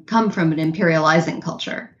I'm come from an imperializing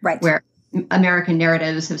culture, right, where American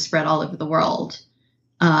narratives have spread all over the world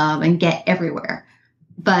and get everywhere.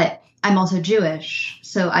 But I'm also Jewish,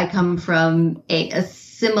 so I come from a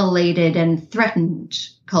assimilated and threatened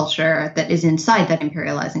culture that is inside that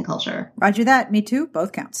imperializing culture. Roger that. Me too.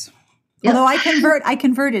 Both counts. Yep. Although I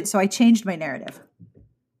converted, so I changed my narrative.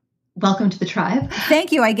 Welcome to the tribe.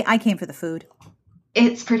 Thank you. I came for the food.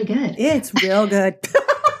 It's pretty good. It's real good.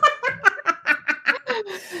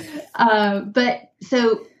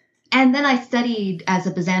 And then I studied, as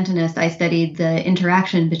a Byzantinist, I studied the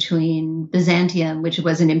interaction between Byzantium, which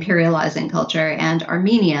was an imperializing culture, and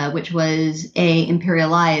Armenia, which was a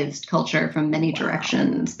imperialized culture from many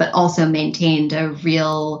directions, but also maintained a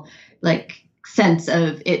real like sense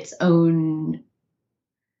of its own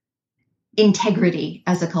integrity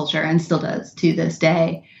as a culture, and still does to this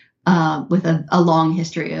day, with a long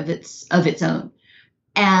history of its own.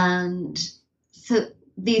 And so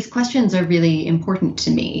these questions are really important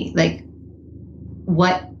to me. Like,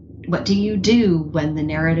 what do you do when the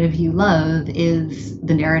narrative you love is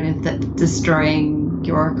the narrative that's destroying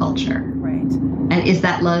your culture? Right. And is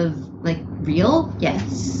that love like real?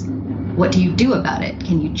 Yes. What do you do about it?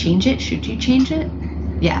 Can you change it? Should you change it?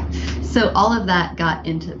 Yeah. So all of that got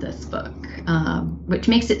into this book, which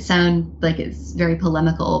makes it sound like it's very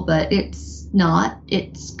polemical, but it's not.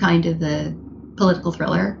 It's kind of a political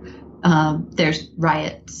thriller. There's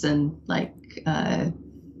riots and like an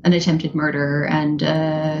attempted murder and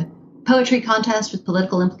a poetry contest with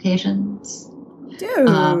political implications.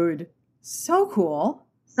 Dude, so cool.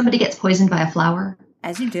 Somebody gets poisoned by a flower.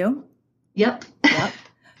 As you do. Yep.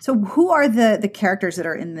 So who are the characters that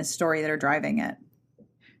are in this story that are driving it?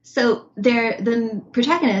 So the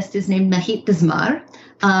protagonist is named Mahit Bismar.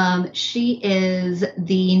 She is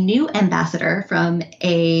the new ambassador from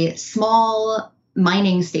a small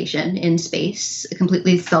mining station in space,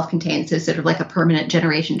 completely self-contained, so sort of like a permanent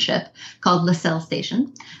generation ship called Lassell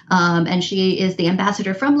Station. And she is the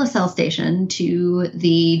ambassador from Lassell Station to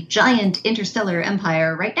the giant interstellar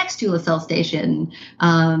empire right next to Lassell Station,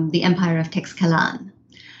 the empire of Teixcatlan.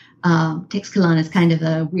 Teixcatlan is kind of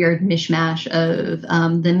a weird mishmash of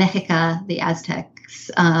the Mexica, the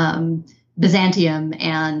Aztecs, Byzantium,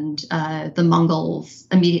 and the Mongols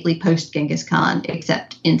immediately post Genghis Khan,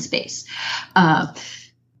 except in space.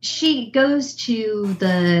 She goes to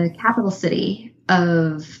the capital city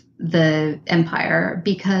of the empire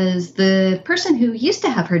because the person who used to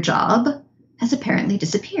have her job has apparently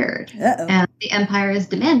disappeared. Uh-oh. And the empire is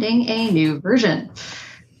demanding a new version.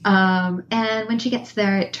 And when she gets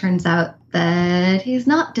there, it turns out that he's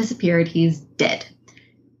not disappeared, he's dead.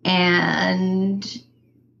 And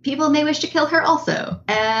people may wish to kill her also.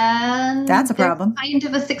 And that's a problem. There's kind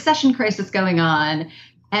of a succession crisis going on.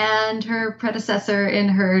 And her predecessor in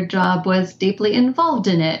her job was deeply involved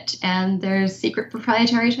in it. And there's secret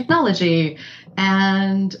proprietary technology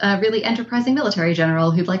and a really enterprising military general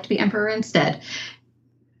who'd like to be emperor instead.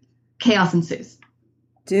 Chaos ensues.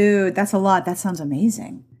 Dude, that's a lot. That sounds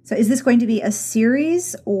amazing. So is this going to be a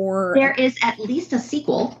series or? There is at least a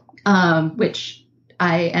sequel, which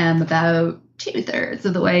I am about 2/3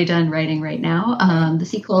 of the way done writing right now. The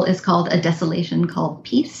sequel is called A Desolation Called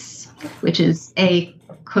Peace, which is a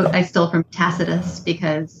quote I stole from Tacitus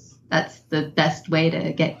because that's the best way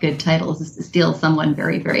to get good titles is to steal someone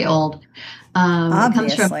very, very old.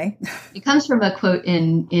 Obviously. It comes from a quote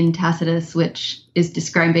in Tacitus, which is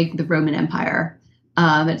describing the Roman Empire.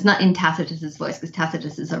 It's not in Tacitus's voice because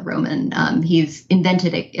Tacitus is a Roman. He's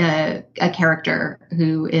invented a character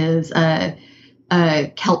who is a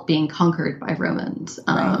Celt being conquered by Romans.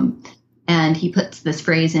 And he puts this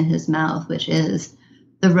phrase in his mouth, which is,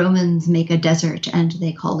 the Romans make a desert and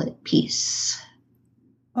they call it peace.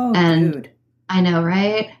 Oh, and dude. I know,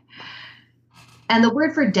 right? And the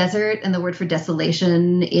word for desert and the word for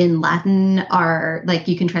desolation in Latin are like,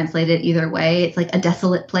 you can translate it either way. It's like a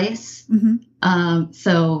desolate place. Mm-hmm.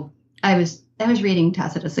 So I was reading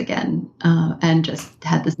Tacitus again and just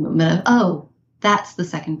had this moment of, oh, that's the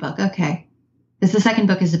second book. Okay. Because the second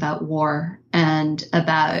book is about war and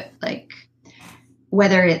about like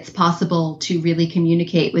whether it's possible to really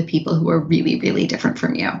communicate with people who are really, really different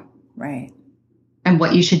from you. Right. And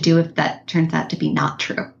what you should do if that turns out to be not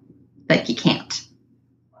true. Like you can't.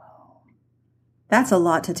 That's a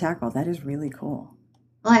lot to tackle. That is really cool.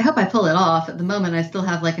 Well, I hope I pull it off. At the moment, I still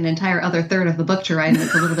have like an entire other third of the book to write. And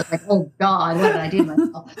it's a little bit like, oh, God, what did I do to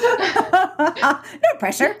myself? No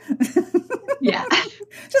pressure. Yeah.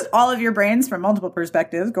 Just all of your brains from multiple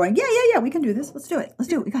perspectives going, yeah, we can do this. Let's do it.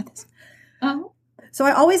 We got this. So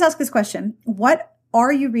I always ask this question. What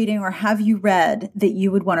are you reading or have you read that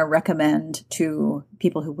you would want to recommend to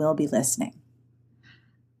people who will be listening?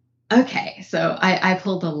 Okay, so I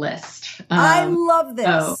pulled a list. I love this.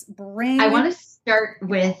 I want to start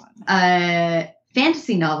with a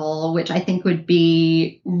fantasy novel, which I think would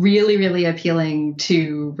be really, really appealing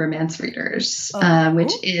to romance readers,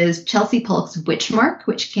 which is Chelsea Polk's Witchmark,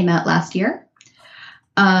 which came out last year.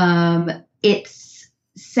 It's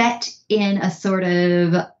set in a sort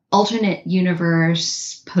of alternate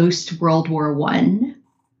universe post-World War I.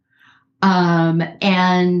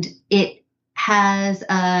 And it has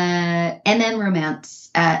a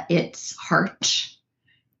romance at its heart.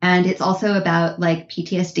 And it's also about like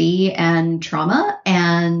PTSD and trauma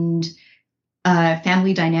and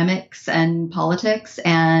family dynamics and politics.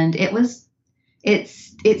 And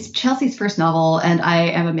it's Chelsea's first novel. And I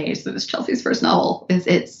am amazed that it's Chelsea's first novel.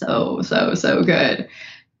 It's so, so, so good.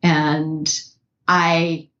 And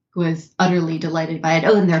I was utterly delighted by it.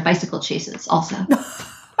 Oh, and there are bicycle chases also.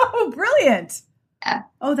 Oh, brilliant. Yeah.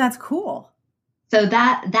 Oh, that's cool. So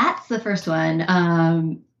that's the first one.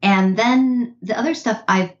 And then the other stuff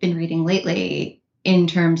I've been reading lately in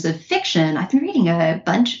terms of fiction, I've been reading a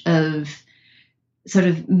bunch of sort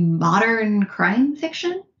of modern crime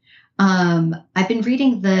fiction. I've been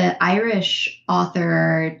reading the Irish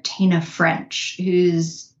author Tana French,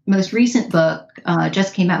 whose most recent book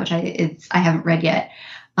just came out, which I haven't read yet.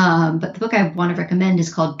 But the book I want to recommend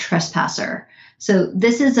is called Trespasser. So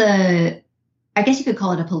this is I guess you could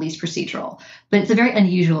call it a police procedural, but it's a very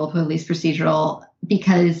unusual police procedural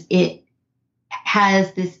because it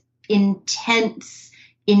has this intense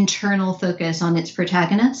internal focus on its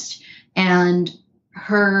protagonist and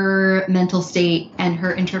her mental state and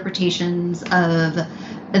her interpretations of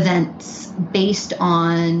events based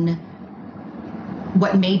on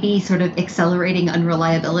what may be sort of accelerating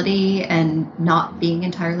unreliability and not being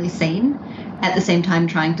entirely sane, at the same time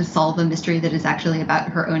trying to solve a mystery that is actually about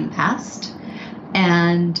her own past.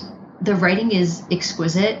 And the writing is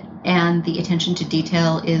exquisite and the attention to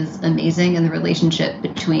detail is amazing. And the relationship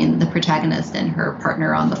between the protagonist and her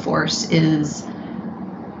partner on the force is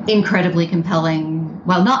incredibly compelling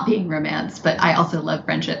while not being romance. But I also love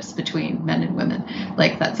friendships between men and women.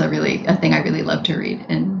 Like that's a thing I really love to read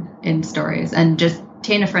in stories. And just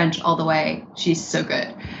Tana French all the way. She's so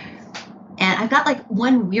good. And I've got like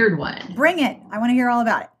one weird one. Bring it. I want to hear all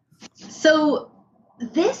about it. So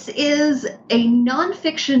this is a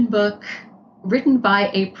nonfiction book written by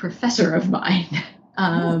a professor of mine.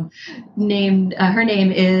 Her name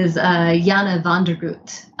is Jana van der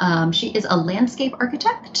Gut. She is a landscape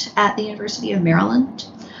architect at the University of Maryland.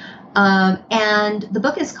 And the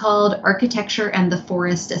book is called Architecture and the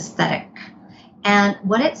Forest Aesthetic. And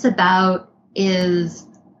what it's about is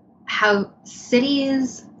how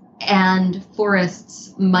cities and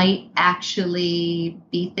forests might actually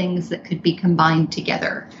be things that could be combined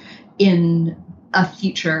together in a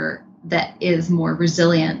future that is more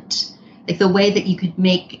resilient. Like the way that you could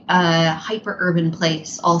make a hyper-urban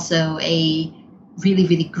place also a really,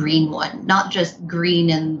 really green one, not just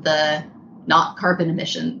green in the not carbon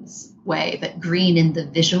emissions way, but green in the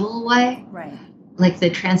visual way. Right. Like the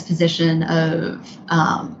transposition of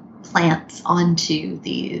plants onto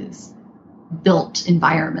these built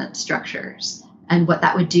environment structures, and what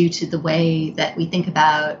that would do to the way that we think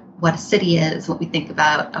about what a city is, what we think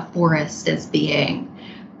about a forest as being.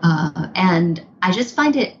 And I just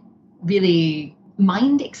find it really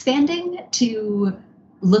mind expanding to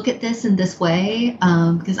look at this in this way,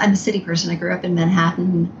 because I'm a city person. I grew up in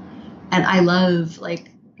Manhattan, and I love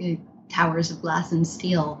like towers of glass and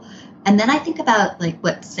steel. And then I think about like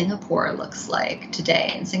what Singapore looks like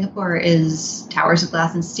today. And Singapore is towers of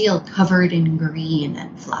glass and steel covered in green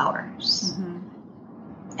and flowers. Mm-hmm.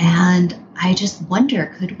 And I just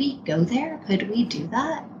wonder, could we go there? Could we do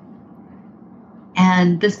that?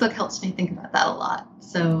 And this book helps me think about that a lot.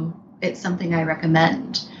 So it's something I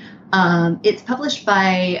recommend. It's published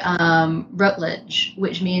by Routledge,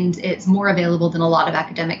 which means it's more available than a lot of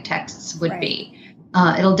academic texts would be.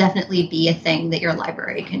 It'll definitely be a thing that your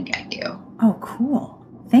library can get you. Oh, cool.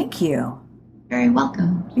 Thank you. Very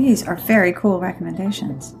welcome. These are very cool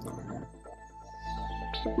recommendations.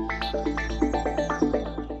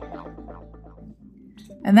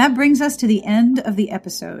 And that brings us to the end of the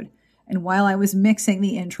episode. And while I was mixing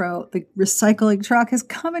the intro, the recycling truck has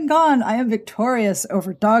come and gone. I am victorious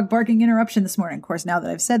over dog barking interruption this morning. Of course, now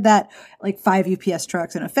that I've said that, like 5 UPS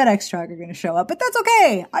trucks and a FedEx truck are going to show up, but that's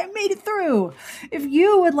okay. I made it through. If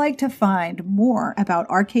you would like to find more about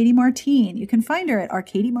Arkady Martine, you can find her at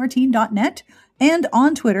arkadymartine.net and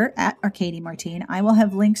on Twitter at Arkady Martine. I will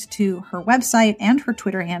have links to her website and her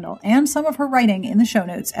Twitter handle and some of her writing in the show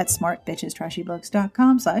notes at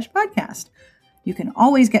smartbitchestrashybooks.com/podcast. You can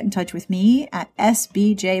always get in touch with me at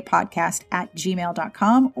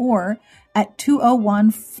sbjpodcast@gmail.com or at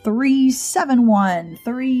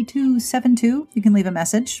 201-371-3272. You can leave a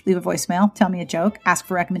message, leave a voicemail, tell me a joke, ask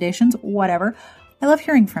for recommendations, whatever. I love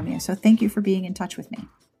hearing from you, so thank you for being in touch with me.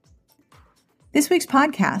 This week's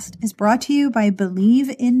podcast is brought to you by Believe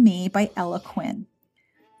in Me by Ella Quinn.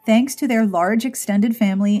 Thanks to their large extended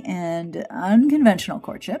family and unconventional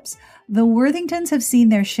courtships, the Worthingtons have seen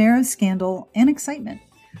their share of scandal and excitement.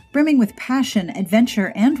 Brimming with passion,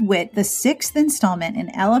 adventure, and wit, the 6th installment in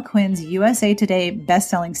Ella Quinn's USA Today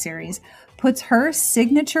best-selling series puts her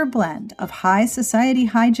signature blend of high society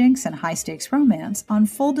hijinks and high-stakes romance on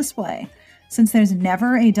full display, since there's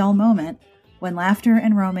never a dull moment when laughter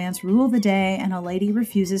and romance rule the day and a lady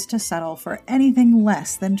refuses to settle for anything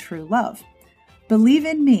less than true love. Believe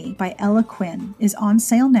in Me by Ella Quinn is on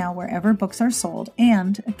sale now wherever books are sold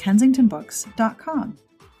and at kensingtonbooks.com.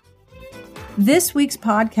 This week's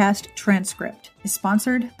podcast transcript is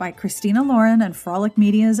sponsored by Christina Lauren and Frolic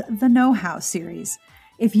Media's The Know-How series.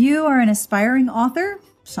 If you are an aspiring author,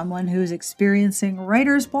 someone who's experiencing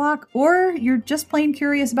writer's block, or you're just plain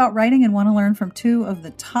curious about writing and want to learn from 2 of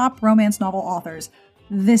the top romance novel authors,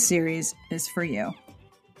 this series is for you.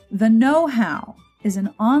 The Know-How is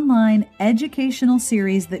an online educational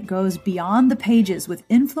series that goes beyond the pages with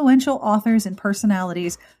influential authors and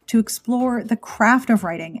personalities to explore the craft of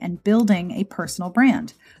writing and building a personal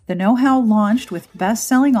brand. The Know-How launched with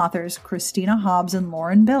best-selling authors Christina Hobbs and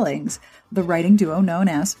Lauren Billings, the writing duo known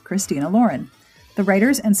as Christina Lauren. The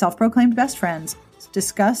writers and self-proclaimed best friends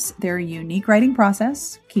discuss their unique writing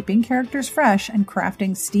process, keeping characters fresh, and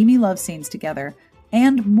crafting steamy love scenes together,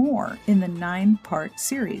 and more in the 9-part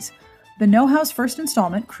series. The Know-How's first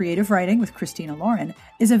installment, Creative Writing with Christina Lauren,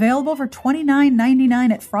 is available for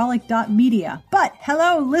 $29.99 at frolic.media. But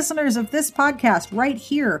hello, listeners of this podcast right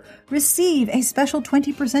here, receive a special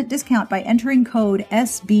 20% discount by entering code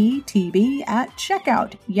SBTB at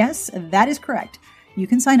checkout. Yes, that is correct. You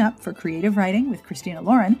can sign up for Creative Writing with Christina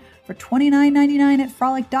Lauren for $29.99 at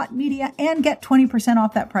frolic.media and get 20%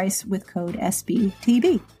 off that price with code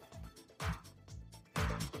SBTB.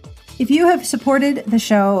 If you have supported the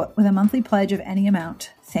show with a monthly pledge of any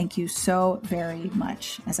amount, thank you so very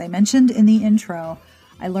much. As I mentioned in the intro,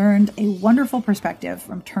 I learned a wonderful perspective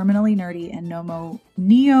from terminally nerdy and Neo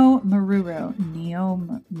Miruru.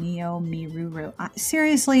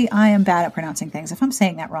 Seriously, I am bad at pronouncing things. If I'm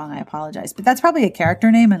saying that wrong, I apologize. But that's probably a character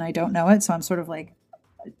name and I don't know it, so I'm sort of like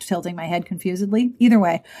tilting my head confusedly. Either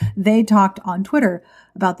way, they talked on Twitter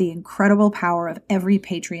about the incredible power of every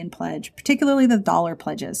Patreon pledge, particularly the dollar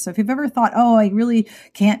pledges. So if you've ever thought, oh, I really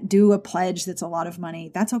can't do a pledge that's a lot of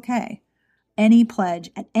money, that's okay. Any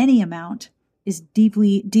pledge at any amount is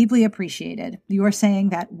deeply, deeply appreciated. You are saying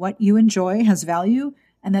that what you enjoy has value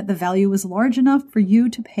and that the value is large enough for you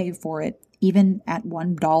to pay for it, even at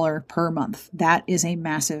 $1 per month. That is a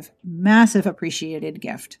massive, massive appreciated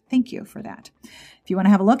gift. Thank you for that. If you want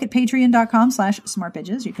to have a look at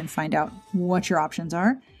patreon.com/smartbitches, you can find out what your options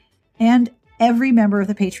are. And Every member of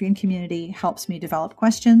the Patreon community helps me develop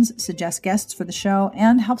questions, suggest guests for the show,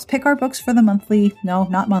 and helps pick our books for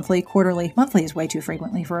the quarterly. Monthly is way too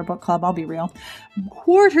frequently for a book club, I'll be real.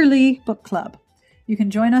 Quarterly book club. You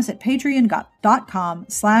can join us at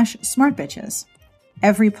patreon.com/smartbitches.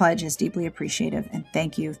 Every pledge is deeply appreciated, and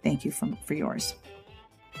thank you for yours.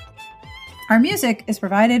 Our music is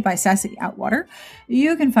provided by Sassy Outwater.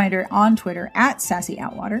 You can find her on Twitter at Sassy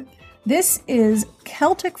Outwater. This is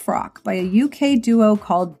Celtic Frock by a UK duo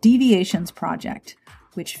called Deviations Project,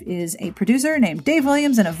 which is a producer named Dave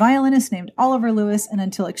Williams and a violinist named Oliver Lewis. And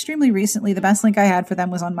until extremely recently, the best link I had for them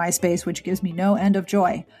was on MySpace, which gives me no end of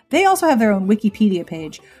joy. They also have their own Wikipedia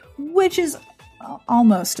page, which is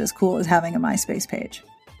almost as cool as having a MySpace page.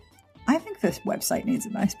 I think this website needs a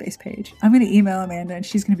MySpace page. I'm going to email Amanda and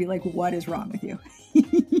she's going to be like, what is wrong with you?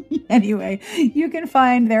 Anyway, you can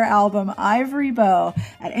find their album Ivory Bow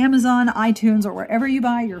at Amazon, iTunes, or wherever you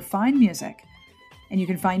buy your fine music. And you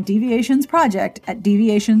can find Deviations Project at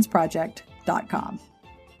deviationsproject.com.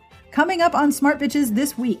 Coming up on Smart Bitches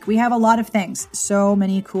this week, we have a lot of things. So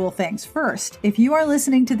many cool things. First, if you are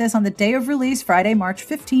listening to this on the day of release, Friday, March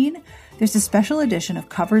 15, there's a special edition of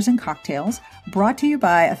Covers and Cocktails brought to you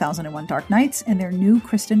by 1001 Dark Nights and their new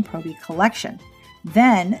Kristen Proby collection.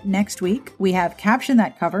 Then, next week, we have Caption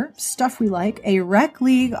That Cover, Stuff We Like, a rec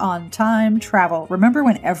league on time travel. Remember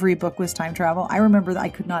when every book was time travel? I remember that I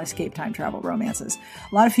could not escape time travel romances.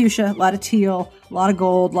 A lot of fuchsia, a lot of teal, a lot of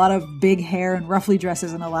gold, a lot of big hair and ruffly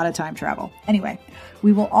dresses, and a lot of time travel. Anyway,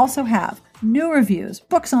 we will also have new reviews,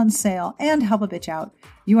 books on sale, and Help a Bitch Out.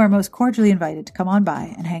 You are most cordially invited to come on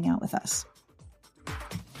by and hang out with us.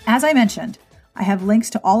 As I mentioned, I have links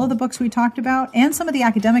to all of the books we talked about and some of the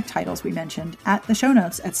academic titles we mentioned at the show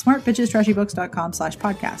notes at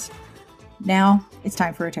smartbitchestrashybooks.com/podcast. Now it's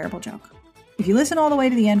time for a terrible joke. If you listen all the way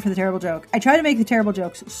to the end for the terrible joke, I try to make the terrible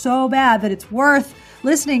jokes so bad that it's worth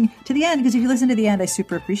listening to the end, because if you listen to the end, I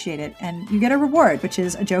super appreciate it. And you get a reward, which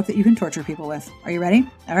is a joke that you can torture people with. Are you ready?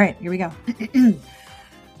 All right, here we go.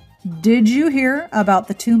 Did you hear about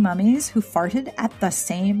the two mummies who farted at the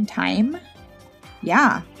same time?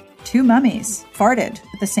 Yeah. Two mummies farted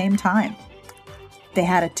at the same time. They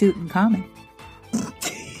had a toot in common. Toot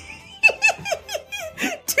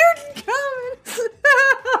in common.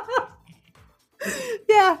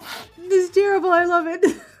 Yeah, this is terrible. I love it.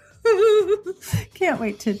 Can't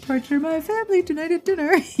wait to torture my family tonight at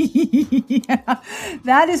dinner. Yeah,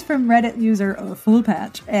 that is from Reddit user Full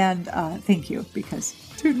Patch. And thank you, because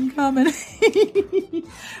toot in common.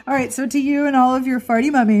 All right, so to you and all of your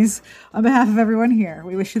farty mummies, on behalf of everyone here,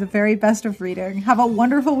 we wish you the very best of reading. Have a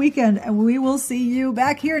wonderful weekend, and we will see you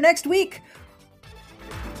back here next week